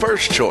community's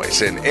first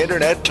choice in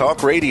Internet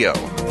Talk Radio.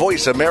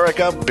 Voice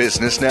America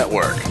Business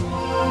Network.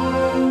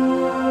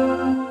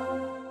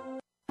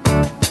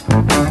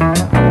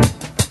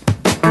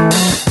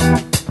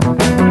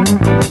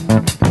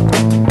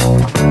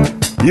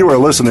 You are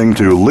listening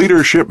to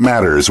Leadership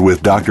Matters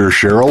with Dr.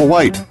 Sheryl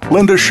White,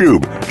 Linda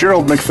Shube,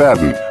 Gerald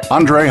McFadden,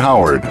 Andre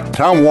Howard,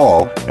 Tom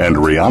Wall, and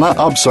Rihanna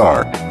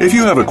Absar. If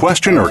you have a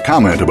question or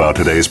comment about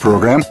today's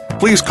program,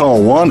 please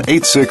call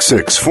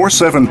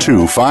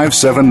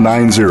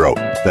 1-866-472-5790.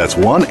 That's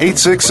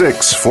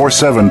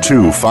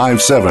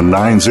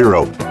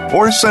 1-866-472-5790.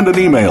 Or send an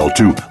email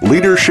to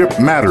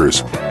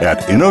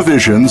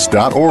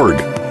leadershipmatters@innovisions.org.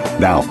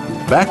 Now,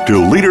 back to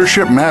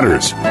Leadership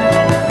Matters.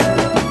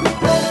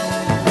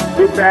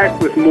 We're back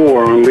with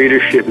more on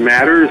Leadership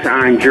Matters.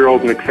 I'm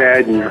Gerald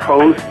McFadden, your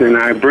host, and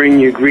I bring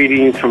you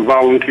greetings from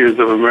Volunteers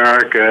of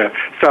America,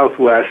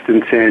 Southwest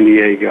and San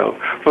Diego.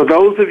 For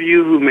those of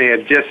you who may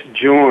have just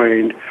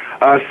joined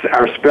us,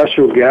 our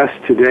special guests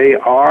today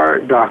are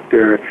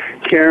Dr.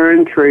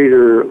 Karyn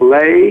Trader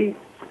Leigh,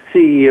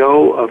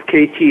 CEO of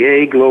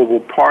KTA Global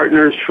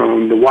Partners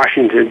from the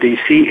Washington,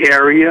 D.C.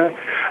 area,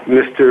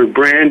 Mr.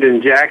 Brandon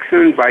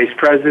Jackson, Vice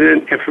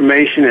President,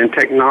 Information and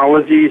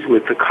Technologies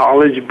with the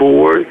College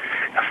Board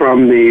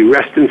from the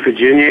Reston,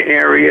 Virginia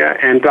area,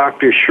 and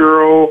Dr.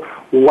 Sheryl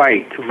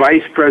White,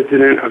 Vice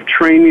President of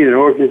Training and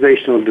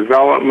Organizational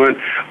Development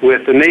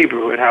with the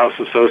Neighborhood House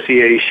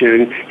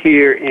Association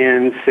here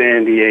in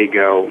San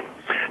Diego.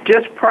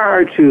 Just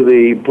prior to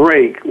the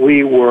break,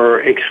 we were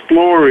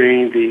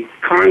exploring the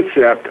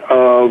concept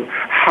of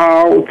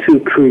how to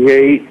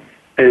create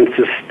and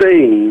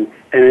sustain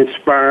an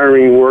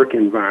inspiring work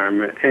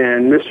environment.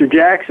 And Mr.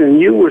 Jackson,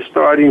 you were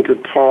starting to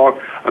talk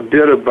a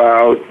bit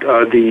about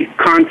the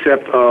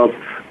concept of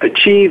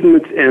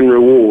achievements and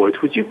rewards.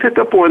 Would you pick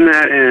up on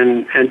that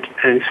and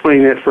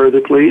explain that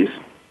further, please?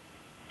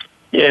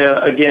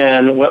 Yeah,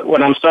 again,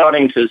 what I'm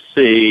starting to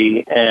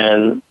see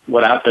and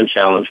what I've been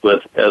challenged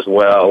with as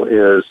well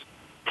is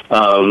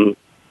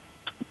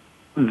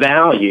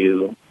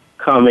value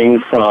coming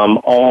from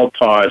all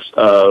parts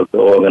of the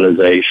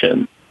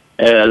organization.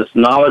 As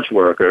knowledge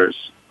workers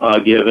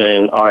are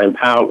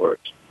empowered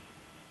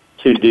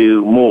to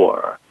do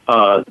more,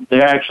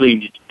 they're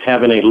actually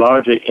having a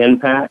larger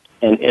impact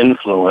and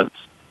influence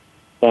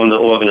on the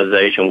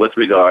organization with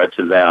regard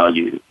to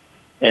value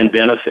and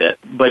benefit.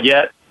 But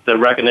yet, the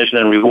recognition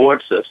and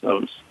reward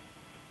systems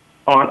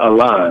aren't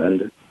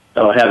aligned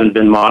or haven't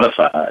been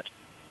modified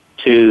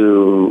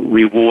to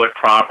reward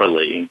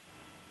properly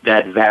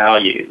that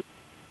value.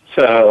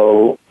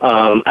 So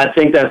I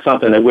think that's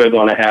something that we're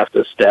going to have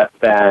to step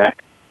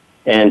back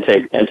and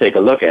take a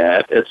look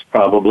at. It's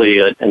probably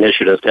an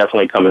issue that's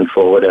definitely coming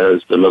forward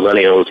as the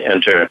millennials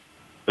enter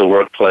the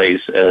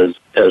workplace as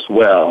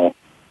well.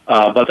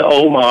 But the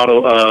old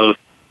model of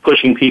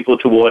pushing people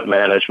toward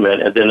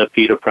management and then the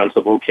Peter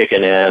principle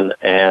kicking in,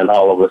 and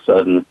all of a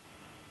sudden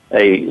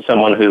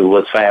someone who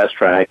was fast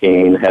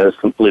tracking has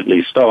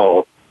completely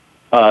stalled,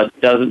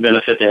 doesn't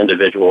benefit the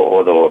individual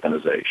or the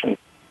organization.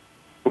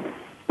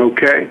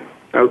 Okay.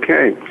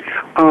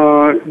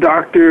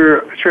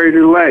 Dr.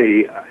 Trader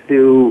Leigh,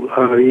 do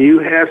you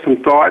have some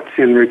thoughts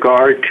in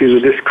regard to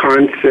this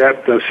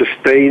concept of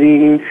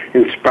sustaining,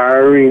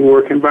 inspiring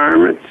work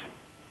environments?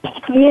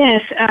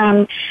 Yes,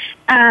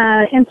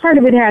 and part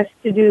of it has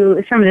to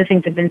do, some of the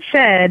things have been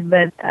said,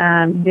 but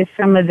there's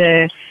some of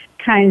the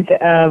kinds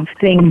of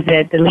things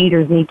that the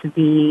leaders need to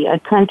be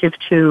attentive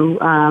to,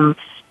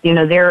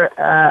 their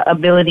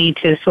ability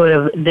to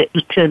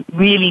to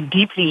really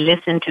deeply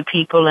listen to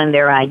people and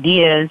their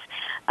ideas,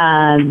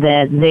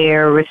 that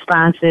they're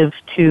responsive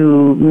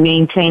to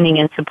maintaining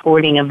and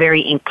supporting a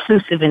very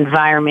inclusive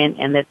environment,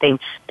 and that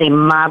they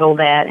model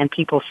that and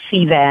people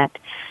see that.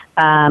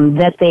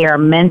 That they are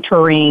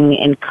mentoring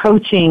and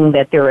coaching,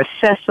 that they're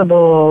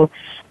accessible.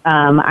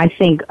 I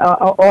think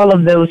all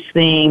of those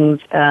things,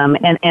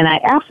 and I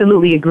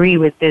absolutely agree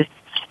with this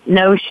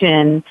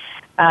notion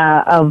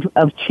of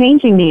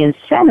changing the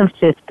incentive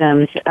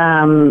systems.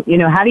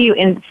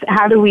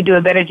 How do we do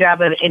a better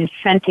job of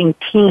incenting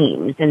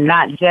teams and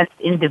not just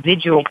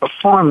individual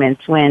performance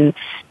when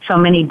so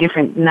many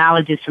different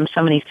knowledges from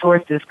so many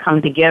sources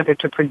come together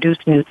to produce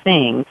new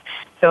things?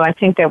 So I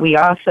think that we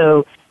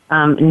also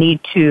need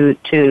to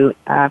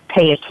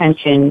pay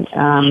attention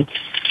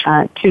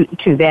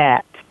to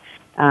that,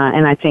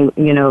 and I think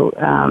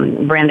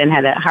Brandon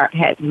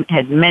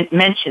had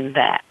mentioned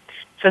that.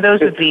 So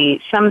those would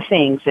be some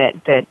things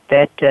that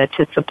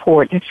to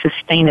support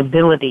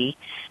sustainability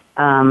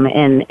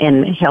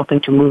and helping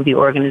to move the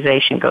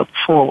organization go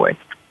forward.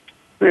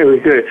 Very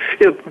good.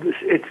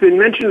 It's been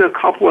mentioned a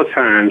couple of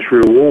times,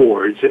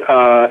 rewards.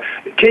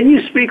 Can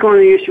you speak on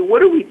the issue?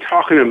 What are we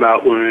talking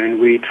about when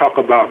we talk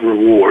about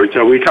rewards?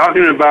 Are we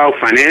talking about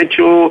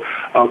financial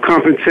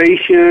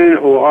compensation,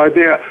 or are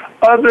there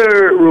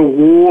other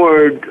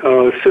reward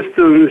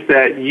systems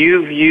that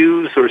you've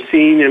used or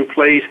seen in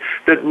place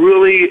that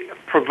really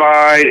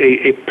provide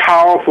a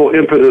powerful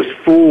impetus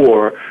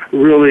for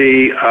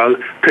really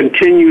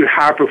continued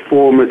high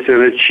performance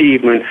and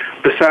achievement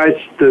besides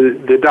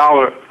the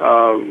dollar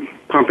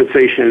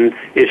compensation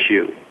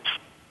issue?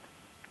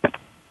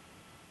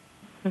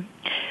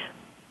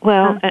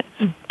 Well,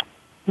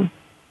 go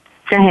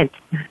ahead.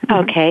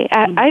 Okay,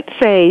 I'd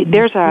say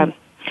there's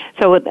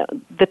so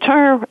the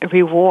term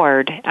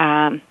reward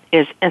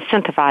is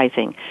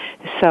incentivizing.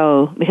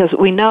 So, because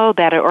we know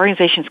that an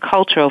organization's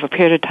culture over a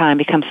period of time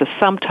becomes the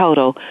sum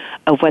total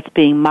of what's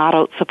being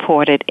modeled,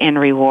 supported, and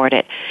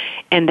rewarded.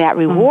 And that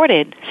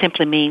rewarded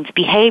simply means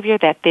behavior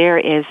that there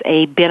is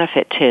a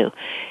benefit to.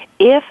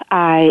 If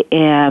I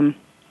am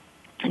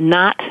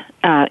not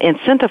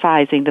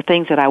incentivizing the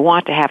things that I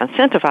want to have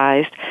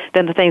incentivized,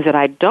 then the things that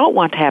I don't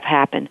want to have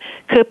happen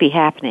could be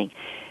happening.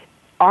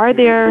 Are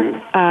there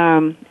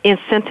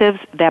incentives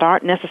that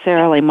aren't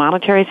necessarily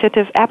monetary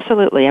incentives?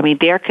 Absolutely. I mean,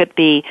 there could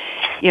be,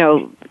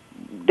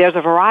 there's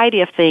a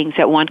variety of things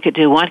that one could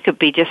do. One could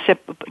be just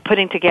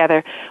putting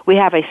together, we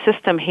have a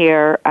system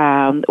here.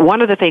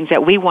 One of the things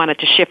that we wanted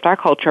to shift our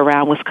culture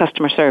around was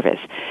customer service.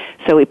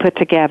 So we put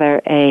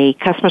together a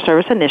customer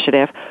service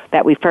initiative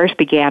that we first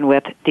began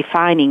with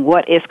defining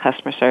what is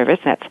customer service.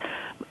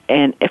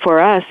 And for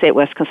us, it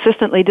was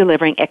consistently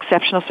delivering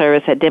exceptional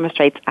service that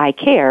demonstrates I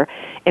care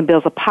and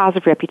builds a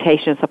positive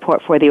reputation and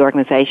support for the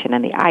organization.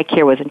 And the I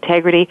care was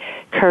integrity,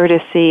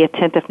 courtesy,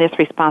 attentiveness,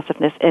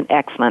 responsiveness, and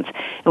excellence.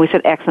 And we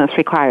said excellence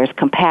requires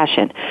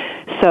compassion.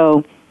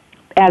 So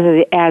as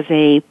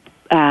a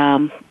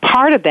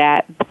part of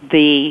that,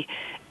 the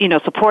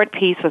support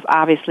piece was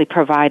obviously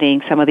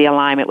providing some of the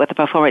alignment with the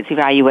performance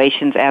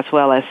evaluations as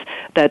well as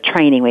the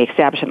training. We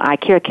established an I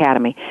Care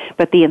Academy.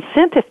 But the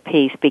incentive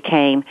piece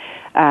became,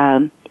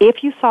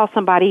 if you saw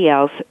somebody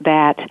else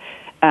that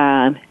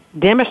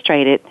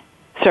demonstrated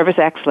service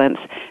excellence,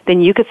 then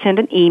you could send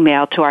an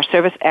email to our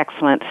service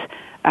excellence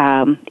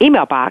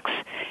email box,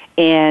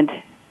 and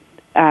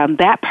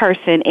that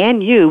person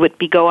and you would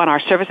go on our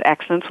service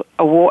excellence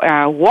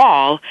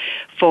wall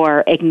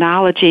for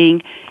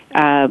acknowledging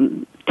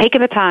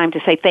taking the time to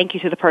say thank you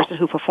to the person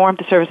who performed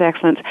the service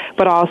excellence,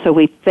 but also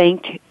we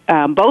thanked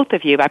both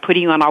of you by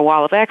putting you on our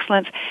wall of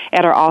excellence.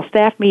 At our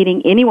all-staff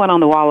meeting, anyone on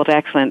the wall of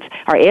excellence,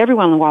 or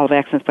everyone on the wall of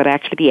excellence, would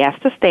actually be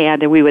asked to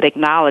stand, and we would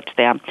acknowledge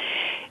them.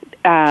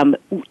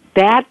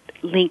 That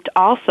linked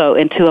also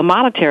into a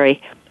monetary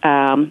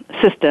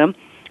system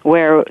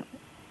where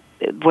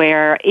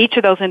each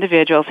of those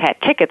individuals had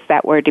tickets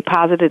that were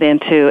deposited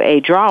into a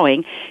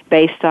drawing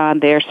based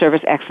on their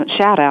service excellence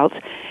shout-outs.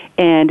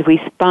 And we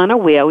spun a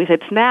wheel. We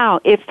said,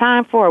 it's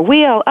time for a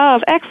wheel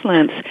of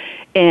excellence.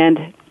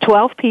 And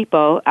 12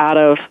 people out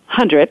of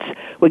hundreds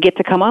would get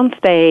to come on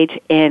stage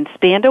and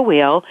spin a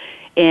wheel.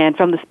 And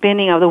from the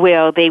spinning of the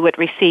wheel, they would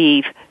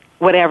receive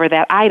whatever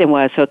that item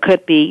was. So it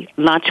could be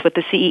lunch with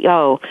the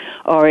CEO,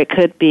 or it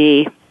could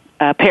be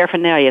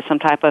paraphernalia, some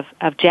type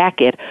of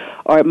jacket,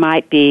 or it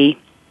might be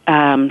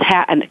some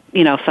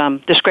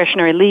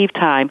discretionary leave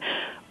time,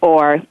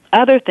 or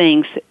other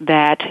things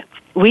that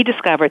we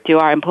discovered through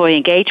our employee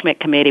engagement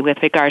committee with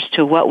regards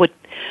to what would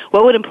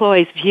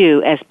employees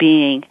view as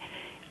being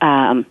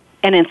an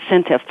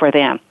incentive for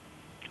them.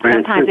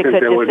 Sometimes it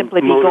could just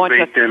simply be going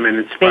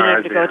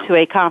to go to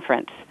a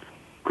conference.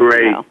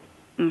 Great. You know.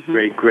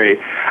 Mm-hmm. Great.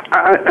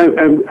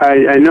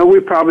 I know we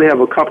probably have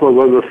a couple of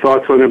other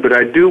thoughts on it, but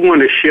I do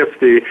want to shift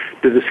the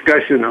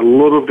discussion a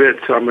little bit,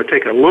 so I'm going to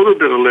take a little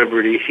bit of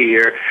liberty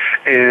here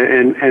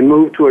and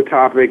move to a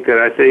topic that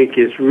I think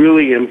is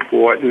really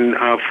important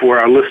for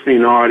our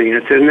listening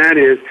audience, and that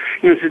is,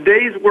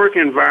 today's work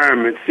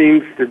environment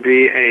seems to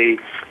be a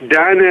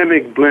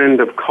dynamic blend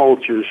of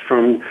cultures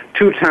from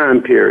two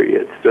time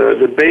periods,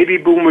 the baby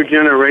boomer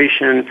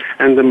generation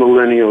and the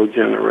millennial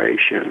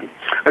generation.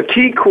 A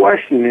key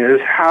question is,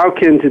 how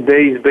can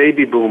today's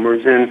baby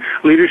boomers in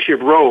leadership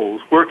roles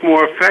work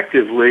more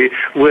effectively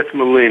with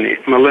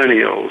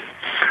millennials?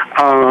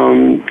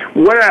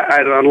 What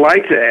I'd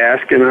like to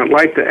ask, and I'd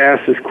like to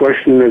ask this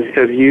question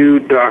of you,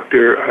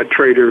 Dr.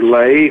 Trader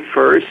Leigh,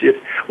 first,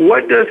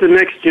 what does the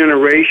next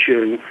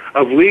generation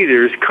of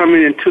leaders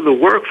coming into the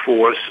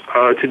workforce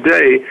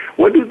today,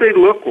 what do they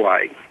look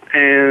like?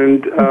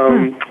 And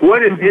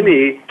what, if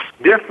any,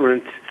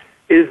 difference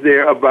is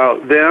there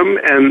about them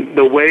and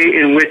the way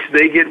in which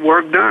they get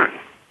work done?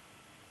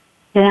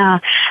 Yeah,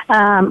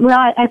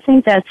 well, I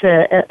think that's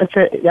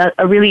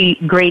a really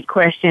great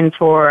question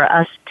for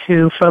us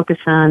to focus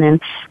on,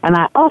 and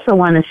I also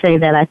want to say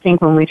that I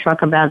think when we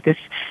talk about this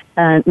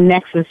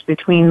nexus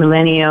between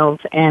millennials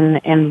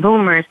and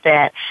boomers,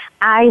 that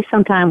I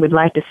sometimes would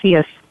like to see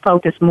us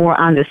focus more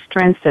on the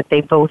strengths that they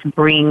both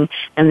bring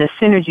and the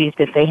synergies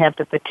that they have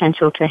the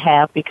potential to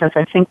have, because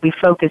I think we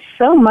focus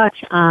so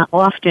much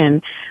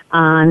often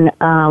on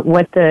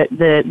what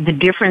the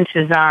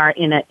differences are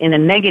in a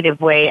negative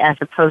way, as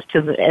opposed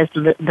to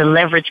the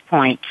leverage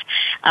points.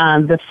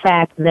 The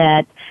fact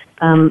that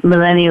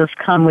millennials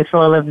come with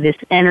all of this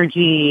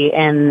energy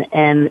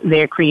and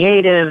they're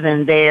creative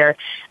and they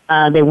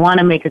want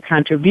to make a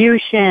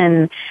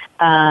contribution,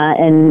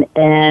 and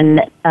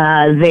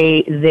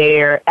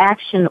they're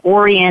action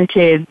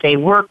oriented. They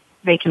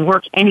can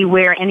work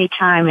anywhere,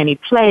 anytime, any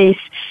place.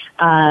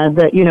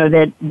 That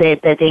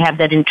they have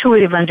that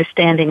intuitive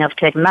understanding of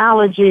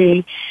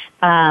technology,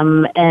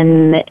 and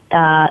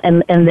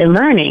they're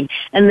learning.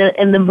 And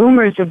the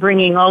boomers are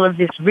bringing all of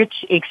this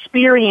rich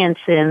experience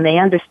in. They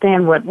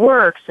understand what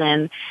works,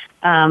 and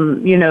they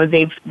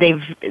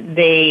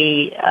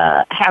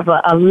have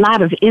a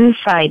lot of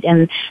insight,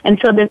 and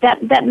so that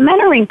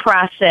mentoring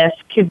process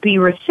could be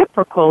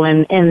reciprocal,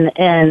 and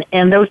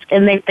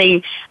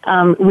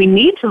we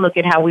need to look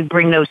at how we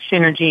bring those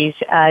synergies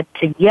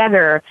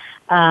together,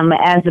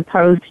 as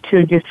opposed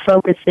to just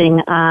focusing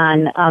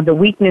on the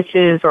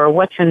weaknesses or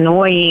what's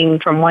annoying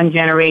from one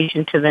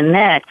generation to the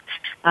next.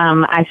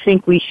 I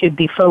think we should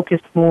be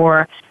focused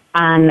more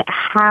on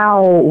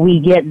how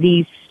we get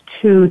these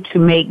two to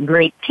make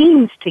great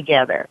teams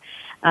together,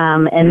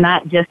 and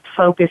not just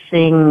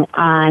focusing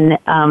on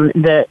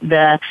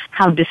the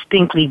how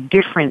distinctly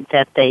different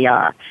that they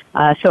are.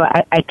 So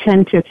I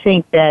tend to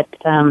think that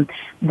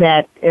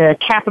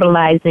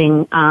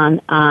capitalizing on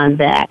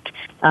that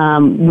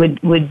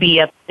would be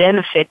a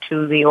benefit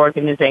to the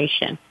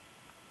organization.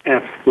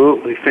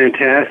 Absolutely,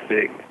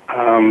 fantastic.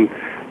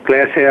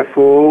 Glass half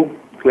full,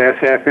 glass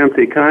half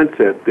empty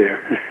concept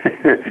there.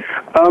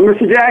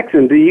 Mr.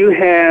 Jackson, do you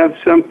have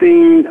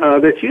something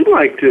that you'd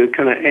like to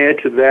kind of add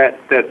to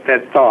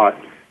that thought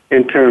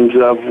in terms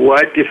of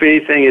what, if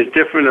anything, is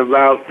different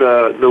about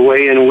the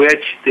way in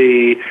which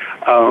the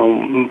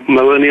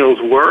millennials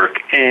work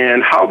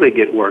and how they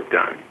get work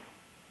done?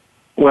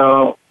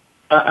 Well,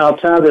 I'll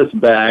tie this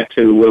back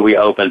to where we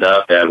opened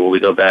up at, where we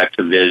go back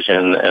to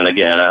vision. And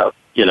again, I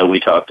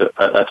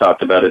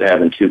talked about it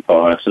having two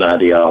parts, an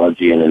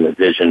ideology and an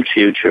envisioned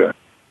future.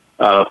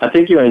 I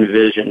think your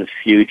envisioned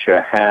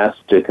future has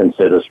to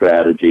consider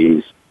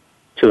strategies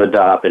to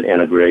adopt and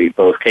integrate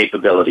both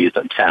capabilities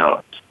and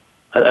talent.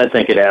 I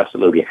think it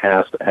absolutely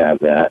has to have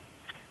that.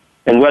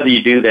 And whether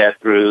you do that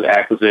through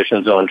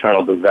acquisitions or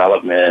internal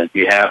development,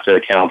 you have to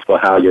account for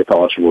how your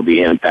culture will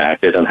be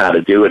impacted and how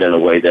to do it in a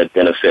way that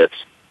benefits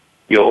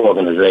your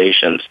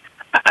organizations.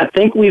 I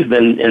think we've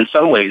been, in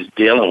some ways,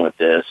 dealing with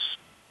this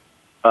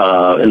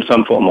in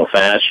some form or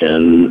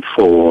fashion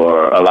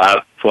for a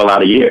lot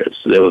of years.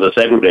 There was a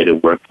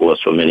segregated workforce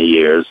for many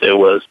years. There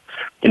was,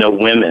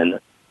 women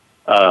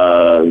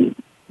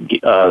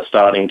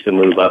starting to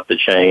move up the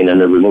chain, and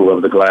the removal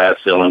of the glass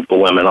ceiling for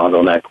women,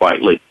 although not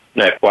quite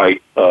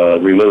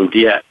removed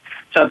yet.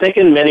 So I think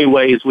in many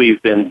ways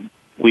we've been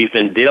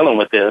dealing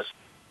with this,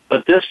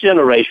 but this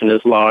generation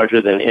is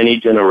larger than any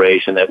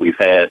generation that we've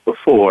had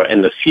before,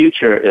 and the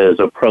future is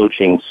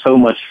approaching so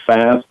much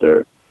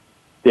faster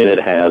than it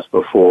has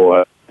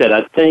before, that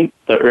I think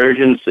the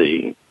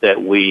urgency that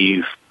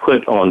we've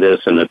put on this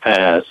in the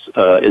past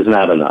is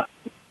not enough.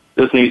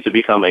 This needs to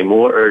become a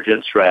more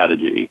urgent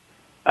strategy,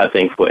 I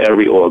think, for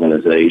every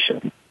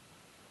organization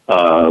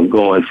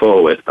going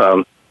forward.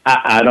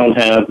 I don't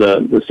have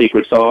the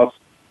secret sauce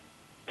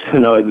to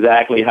know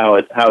exactly how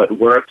it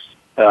works,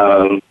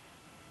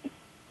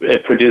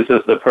 it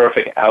produces the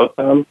perfect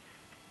outcome.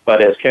 But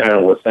as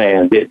Karyn was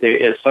saying, there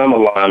is some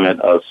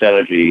alignment of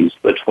synergies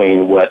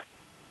between what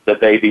the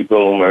baby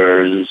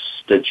boomers,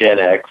 the Gen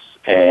X,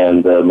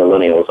 and the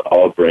millennials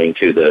all bring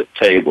to the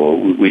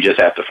table. We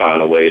just have to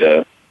find a way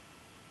to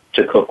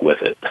cook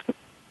with it.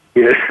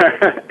 Yeah,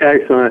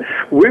 excellent.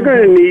 We're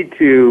going to need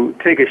to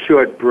take a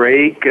short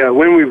break.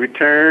 When we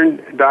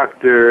return,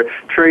 Dr.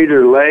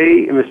 Trader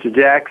Leigh, Mr.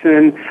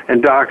 Jackson,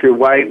 and Dr.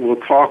 White will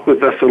talk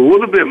with us a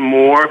little bit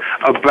more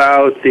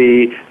about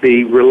the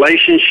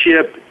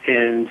relationship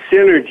and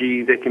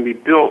synergy that can be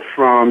built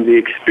from the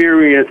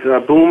experience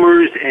of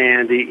boomers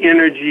and the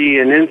energy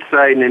and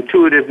insight and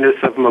intuitiveness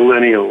of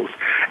millennials.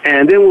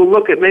 And then we'll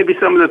look at maybe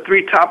some of the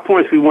 3 top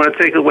points we want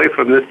to take away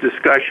from this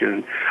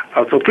discussion.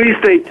 So please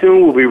stay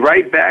tuned. We'll be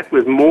right back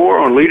with more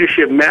on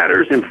Leadership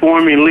Matters,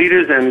 informing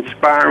leaders and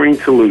inspiring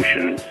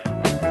solutions.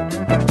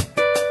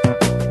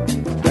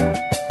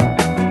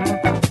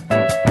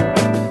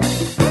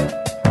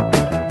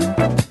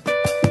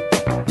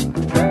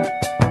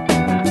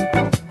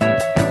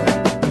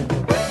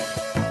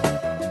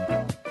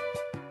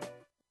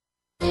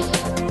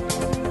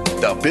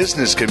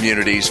 Business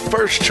community's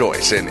first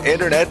choice in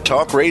Internet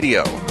Talk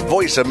Radio,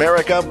 Voice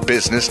America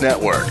Business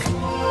Network.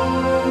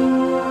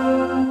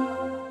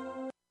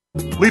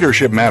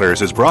 Leadership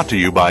Matters is brought to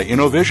you by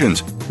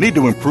Innovisions. Need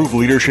to improve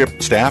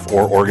leadership, staff,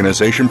 or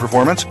organization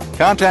performance?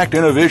 Contact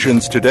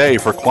Innovisions today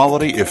for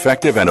quality,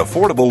 effective, and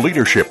affordable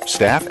leadership,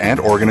 staff, and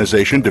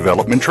organization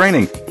development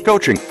training,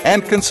 coaching,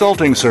 and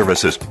consulting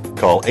services.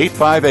 Call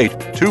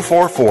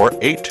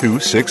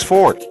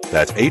 858-244-8264.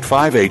 That's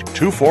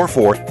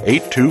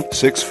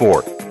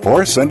 858-244-8264.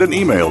 Or send an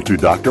email to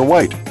Dr.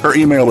 White. Her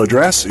email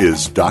address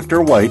is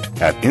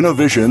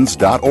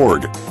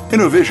drwhite@innovisions.org.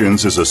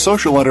 Innovisions is a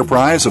social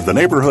enterprise of the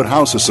Neighborhood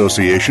House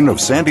Association of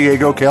San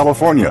Diego,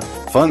 California.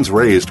 Funds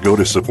raised go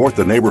to support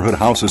the Neighborhood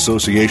House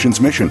Association's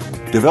mission,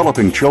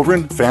 developing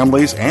children,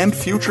 families, and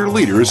future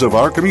leaders of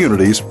our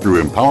communities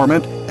through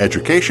empowerment,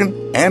 education,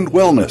 and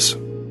wellness.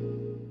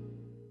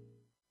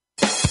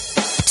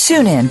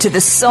 Tune in to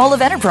The Soul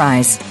of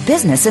Enterprise,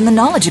 Business in the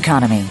Knowledge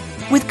Economy,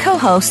 with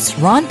co-hosts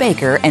Ron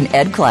Baker and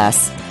Ed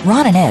Kless.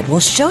 Ron and Ed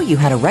will show you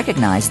how to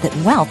recognize that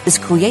wealth is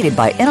created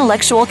by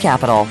intellectual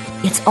capital.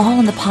 It's all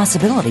in the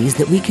possibilities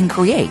that we can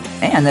create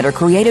and that are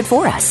created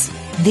for us.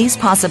 These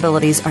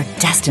possibilities are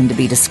destined to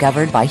be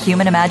discovered by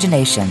human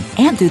imagination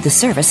and through the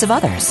service of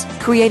others,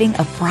 creating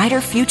a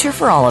brighter future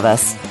for all of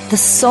us. The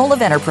Soul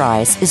of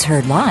Enterprise is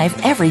heard live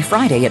every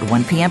Friday at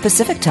 1 p.m.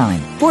 Pacific Time,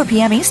 4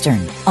 p.m.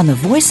 Eastern on the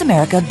Voice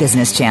America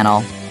Business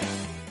Channel.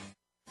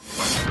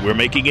 We're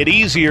making it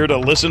easier to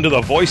listen to the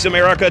Voice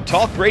America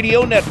Talk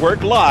Radio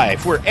Network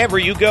live wherever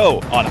you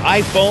go on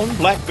iPhone,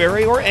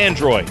 BlackBerry, or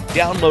Android.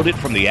 Download it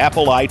from the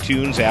Apple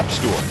iTunes App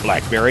Store,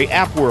 BlackBerry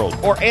App World,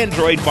 or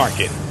Android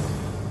Market.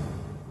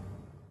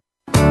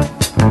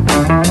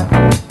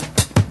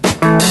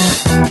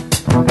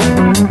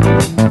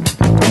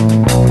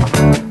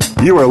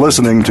 You are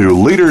listening to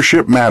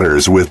Leadership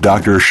Matters with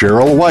Dr.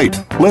 Sheryl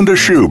White, Linda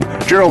Shube,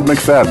 Gerald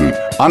McFadden,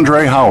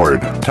 Andre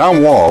Howard,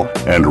 Tom Wall,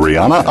 and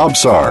Rihanna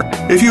Absar.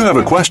 If you have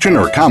a question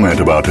or comment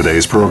about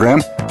today's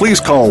program, please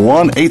call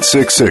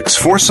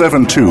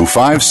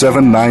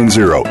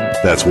 1-866-472-5790.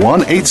 That's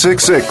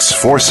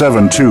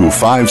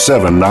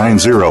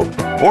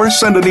 1-866-472-5790. Or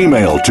send an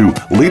email to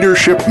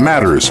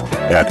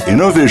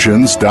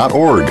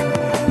leadershipmatters@innovisions.org.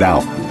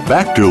 Now,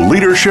 back to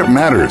Leadership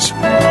Matters.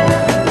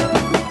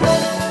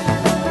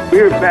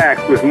 We're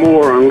back with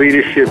more on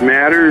Leadership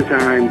Matters.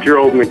 I'm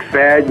Gerald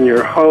McFadden,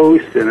 your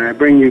host, and I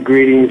bring you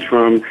greetings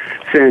from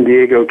San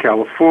Diego,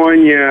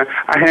 California.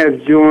 I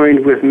have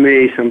joined with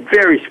me some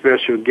very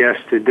special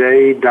guests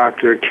today,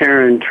 Dr.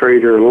 Karyn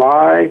Trader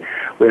Leigh,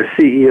 the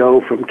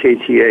CEO from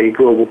KTA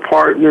Global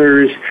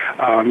Partners,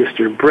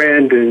 Mr.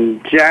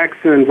 Brandon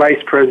Jackson,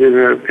 Vice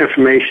President of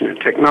Information and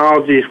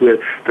Technologies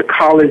with the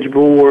College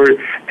Board,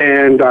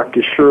 and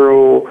Dr.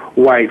 Sheryl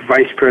White,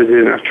 Vice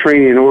President of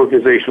Training and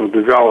Organizational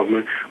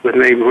Development with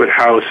Neighborhood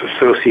House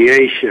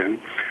Association.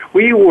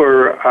 We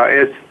were,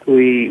 as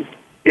we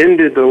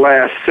ended the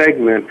last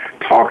segment,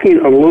 talking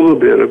a little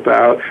bit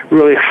about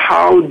really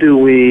how do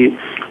we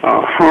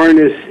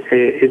harness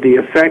the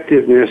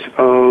effectiveness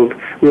of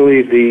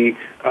really the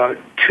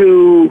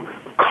two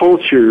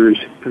cultures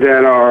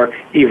that are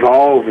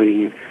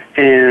evolving,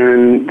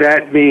 and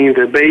that being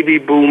the baby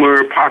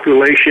boomer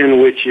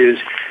population, which is,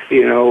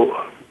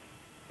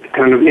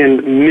 kind of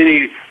in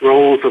many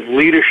roles of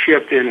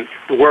leadership in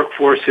the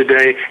workforce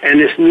today, and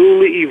this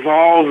newly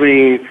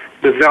evolving,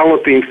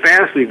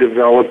 fastly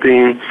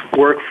developing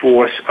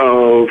workforce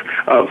of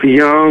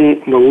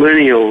young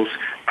millennials.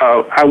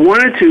 I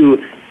wanted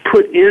to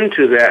put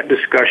into that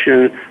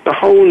discussion the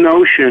whole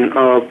notion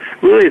of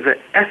really the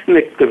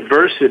ethnic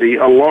diversity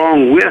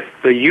along with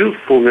the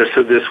youthfulness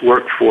of this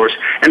workforce,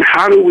 and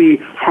how do we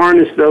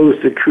harness those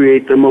to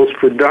create the most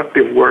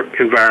productive work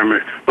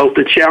environment, both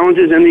the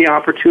challenges and the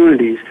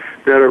opportunities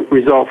that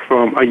result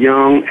from a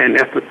young and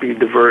ethnically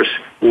diverse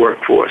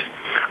workforce.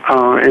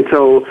 And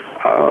so,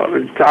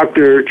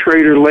 Dr.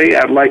 Trader Leigh,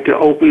 I'd like to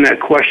open that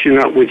question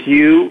up with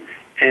you.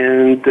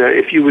 And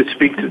if you would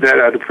speak to that,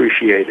 I'd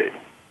appreciate it.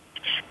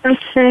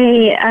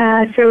 Okay,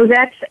 so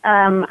that's,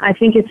 I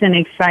think it's an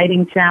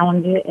exciting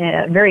challenge,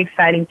 very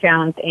exciting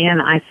challenge,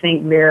 and I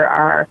think there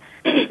are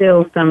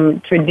still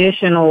some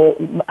traditional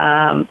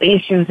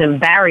issues and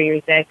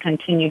barriers that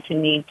continue to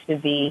need to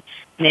be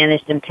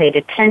managed and paid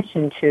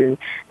attention to.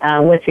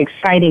 What's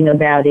exciting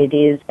about it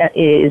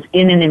is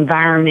in an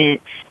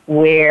environment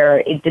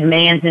where it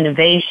demands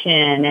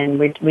innovation and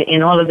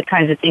in all of the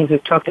kinds of things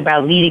we've talked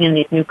about, leading in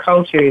these new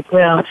cultures,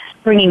 well,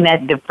 bringing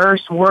that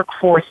diverse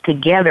workforce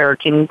together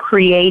can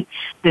create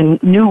the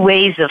new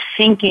ways of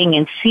thinking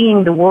and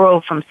seeing the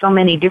world from so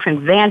many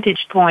different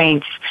vantage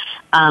points,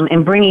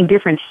 and bringing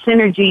different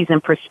synergies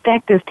and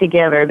perspectives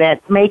together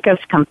that make us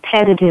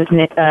competitive,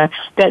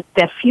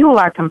 that fuel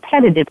our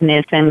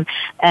competitiveness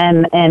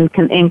and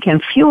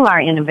can fuel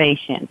our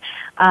innovation.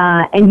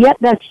 And yet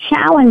that's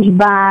challenged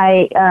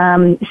by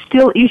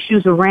still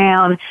issues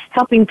around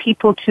helping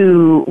people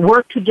to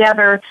work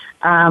together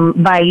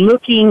by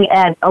looking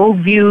at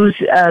old views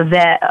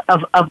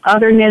of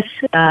otherness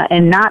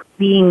and not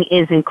being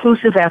as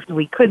inclusive as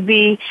we could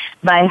be,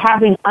 by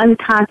having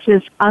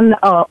unconscious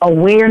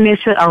awareness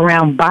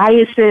around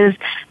biases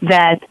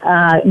that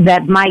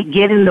might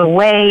get in the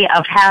way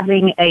of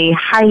having a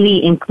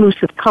highly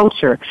inclusive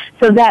culture.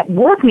 So that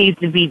work needs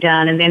to be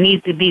done, and there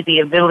needs to be the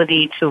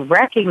ability to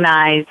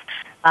recognize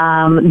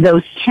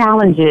those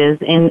challenges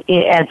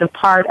as a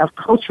part of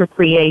culture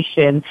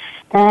creation.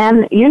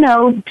 And,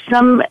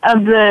 some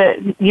of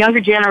the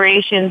younger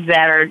generations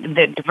that are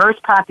the diverse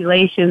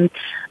populations,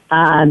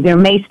 there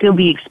may still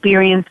be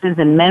experiences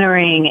and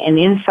mentoring and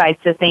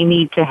insights that they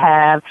need to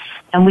have,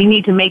 and we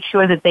need to make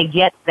sure that they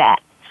get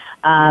that.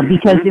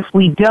 Because if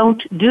we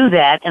don't do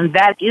that, and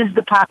that is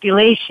the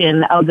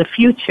population of the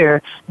future,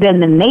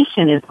 then the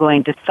nation is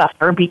going to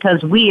suffer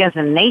because we as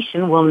a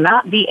nation will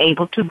not be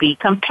able to be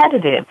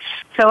competitive.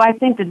 So I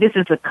think that this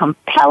is a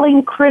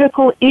compelling,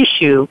 critical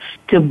issue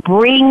to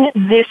bring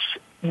this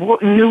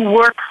new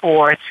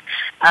workforce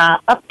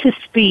up to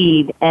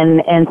speed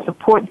and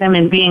support them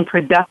in being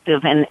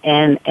productive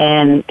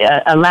and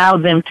allow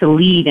them to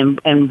lead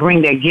and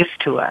bring their gifts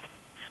to us.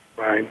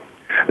 Right.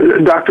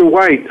 Dr.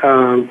 White,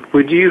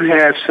 would you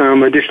have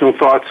some additional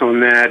thoughts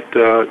on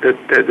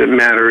that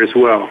matter as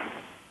well?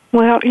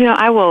 Well,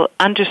 I will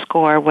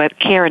underscore what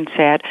Karyn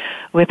said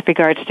with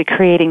regards to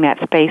creating that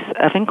space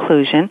of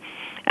inclusion.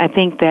 I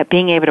think that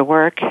being able to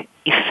work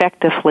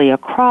effectively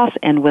across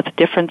and with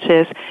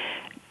differences,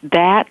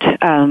 that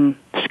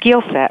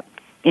skill set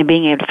and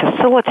being able to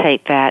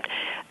facilitate that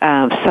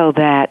so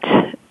that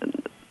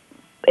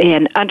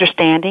an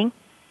understanding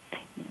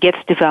gets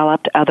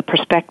developed of the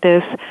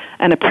perspectives,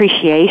 an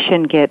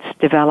appreciation gets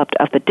developed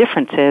of the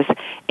differences,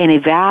 and a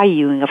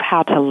valuing of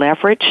how to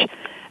leverage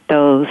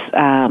those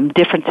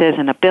differences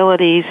and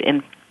abilities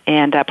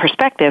and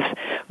perspectives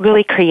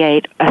really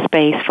create a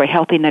space for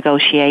healthy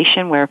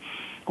negotiation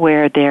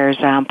where there's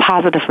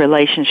positive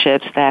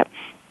relationships that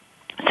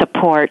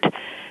support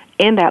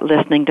in that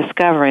listening,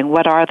 discovering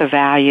what are the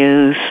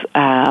values,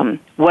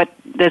 what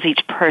does each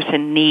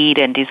person need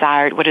and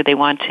desire, what do they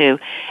want to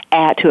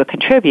add to or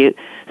contribute,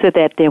 so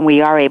that then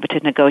we are able to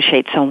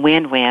negotiate some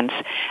win-wins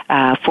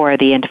for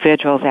the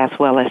individuals as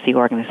well as the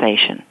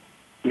organization.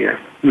 Yeah.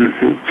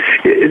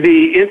 Mm-hmm.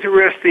 The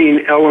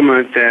interesting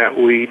element that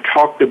we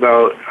talked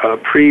about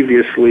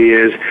previously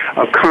is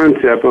a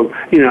concept of,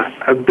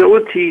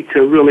 ability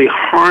to really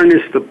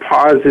harness the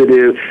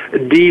positive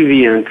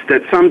deviance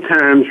that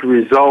sometimes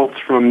results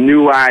from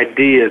new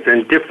ideas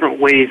and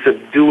different ways of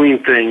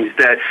doing things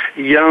that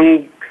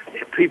young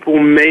people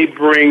may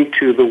bring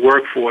to the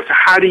workforce.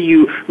 How do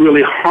you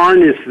really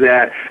harness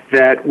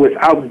that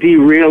without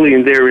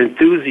derailing their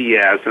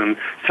enthusiasm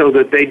so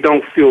that they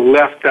don't feel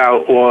left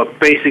out or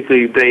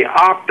basically they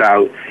opt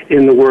out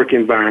in the work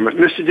environment?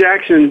 Mr.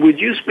 Jackson, would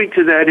you speak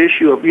to that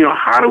issue of,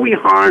 how do we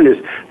harness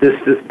this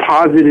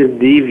positive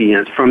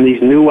deviance from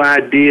these new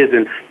ideas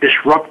and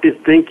disruptive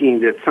thinking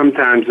that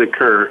sometimes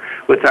occur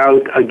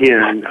without,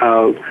 again,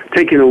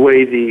 taking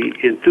away the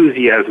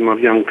enthusiasm of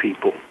young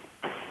people?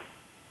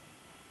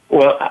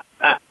 Well,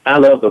 I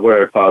love the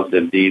word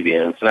positive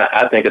deviance, and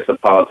I think it's a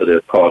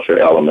positive culture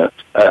element.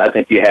 I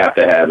think you have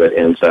to have it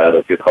inside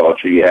of your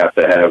culture. You have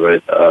to have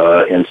it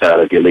inside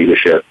of your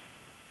leadership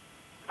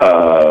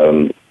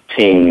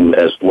team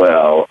as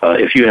well.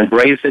 If you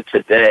embrace it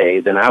today,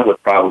 then I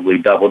would probably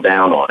double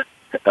down on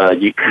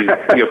it.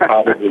 You're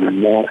probably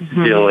not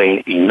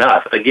doing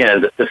enough.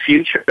 Again, the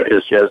future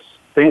is just,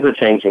 things are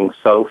changing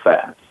so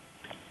fast.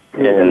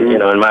 And,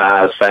 in my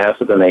eyes,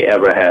 faster than they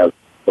ever have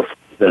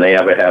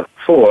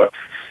before.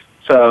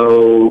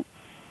 So,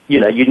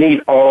 you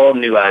need all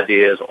new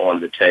ideas on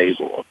the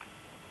table.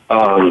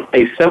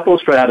 A simple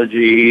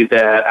strategy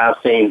that I've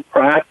seen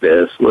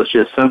practice was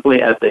just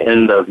simply at the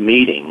end of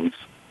meetings,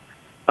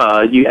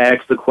 you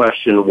ask the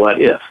question, what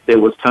if? There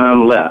was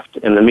time left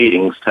in the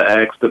meetings to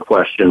ask the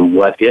question,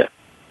 what if?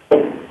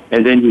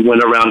 And then you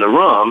went around the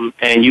room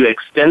and you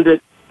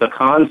extended the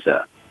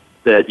concept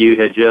that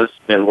you had just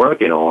been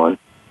working on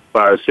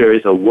by a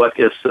series of what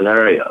if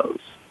scenarios.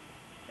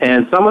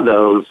 And some of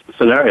those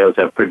scenarios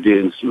have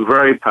produced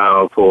very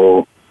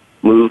powerful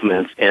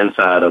movements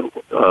inside of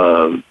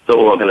the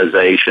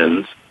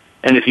organizations.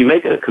 And if you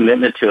make a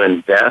commitment to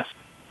invest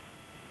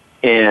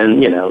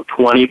in,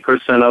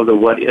 20% of the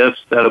what-ifs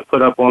that are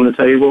put up on the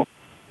table,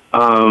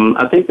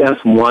 I think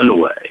that's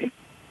one way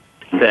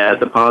that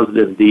the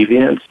positive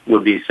deviance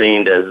would be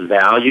seen as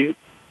value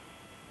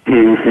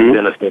and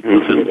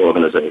beneficial to the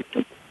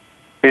organization.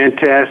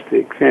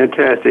 Fantastic.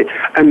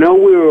 I know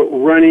we're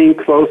running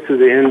close to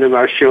the end of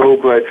our show,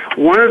 but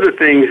one of the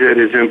things that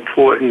is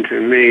important to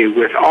me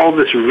with all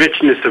this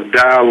richness of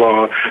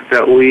dialogue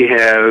that we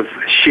have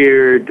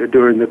shared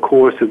during the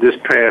course of this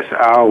past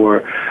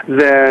hour,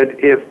 that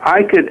if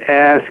I could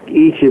ask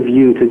each of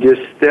you to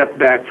just step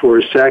back for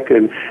a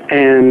second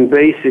and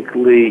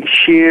basically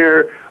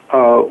share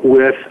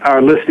with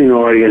our listening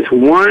audience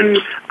one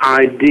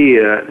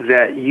idea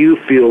that you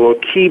feel, a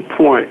key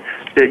point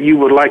that you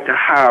would like to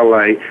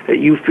highlight that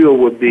you feel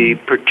would be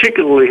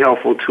particularly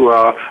helpful to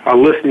our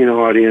listening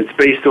audience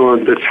based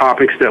on the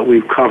topics that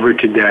we've covered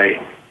today.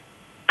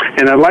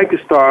 And I'd like to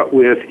start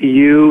with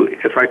you,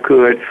 if I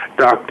could,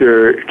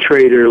 Dr.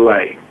 Trader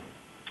Leigh.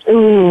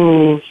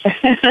 Ooh,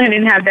 I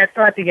didn't have that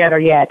thought together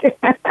yet.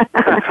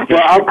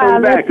 Well, I'll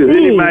come back. Does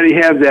anybody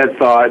have that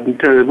thought?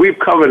 Because we've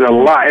covered a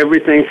lot,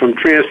 everything from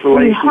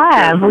transformation.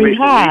 We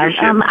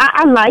have.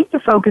 I like the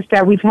focus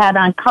that we've had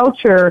on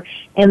culture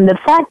and the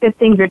fact that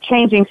things are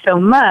changing so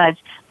much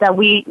that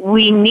we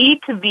need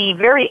to be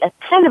very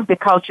attentive to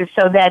culture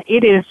so that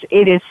it is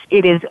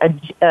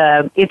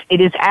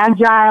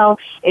agile,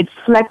 it's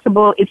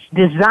flexible, it's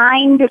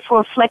designed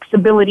for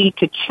flexibility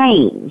to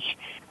change.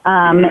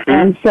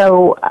 And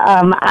so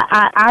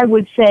I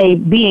would say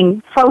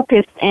being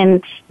focused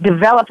and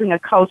developing a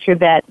culture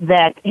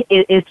that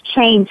is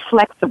change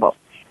flexible.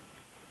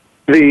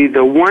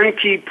 The one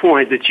key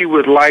point that you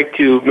would like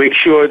to make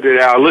sure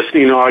that our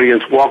listening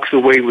audience walks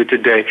away with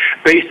today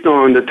based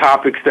on the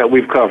topics that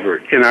we've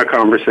covered in our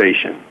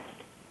conversation.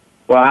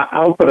 Well,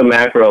 I'll put a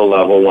macro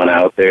level one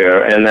out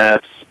there, and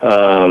that's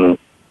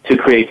to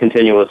create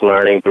continuous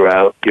learning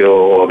throughout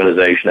your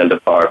organization and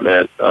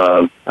department.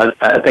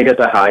 I think at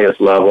the highest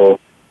level,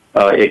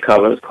 it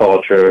covers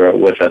culture,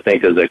 which I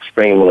think is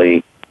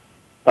extremely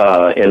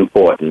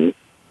important.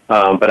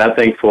 But I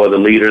think for the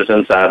leaders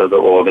inside of the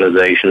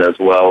organization as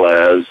well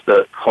as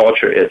the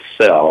culture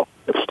itself,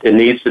 it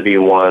needs to be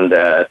one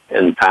that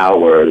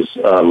empowers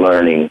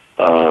learning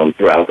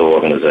throughout the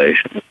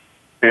organization.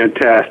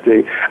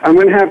 Fantastic. I'm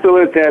going to have to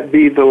let that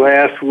be the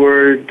last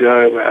word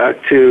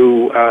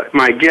to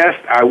my guest.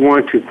 I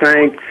want to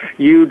thank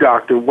you,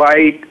 Dr.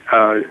 White,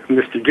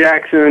 Mr.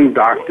 Jackson,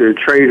 Dr.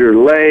 Trader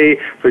Leigh,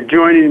 for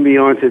joining me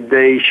on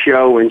today's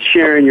show and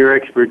sharing your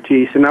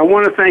expertise. And I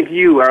want to thank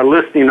you, our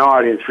listening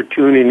audience, for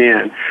tuning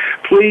in.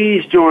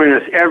 Please join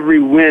us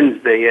every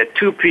Wednesday at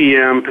 2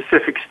 p.m.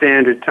 Pacific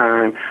Standard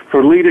Time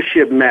for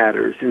Leadership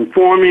Matters,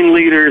 informing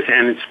leaders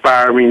and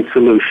inspiring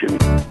solutions.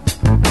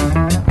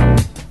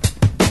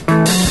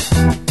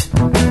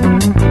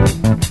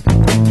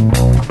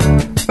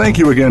 Thank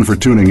you again for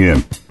tuning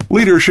in.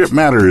 Leadership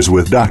Matters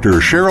with Dr.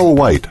 Sheryl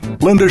White,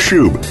 Linda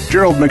Shube,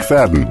 Gerald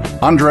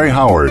McFadden, Andre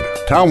Howard,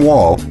 Tom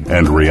Wall,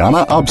 and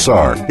Rihanna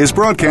Absar is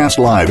broadcast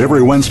live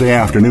every Wednesday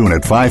afternoon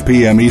at 5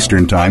 p.m.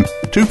 Eastern Time,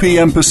 2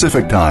 p.m.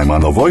 Pacific Time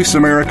on the Voice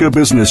America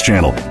Business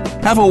Channel.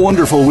 Have a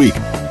wonderful week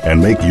and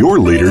make your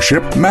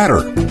leadership matter.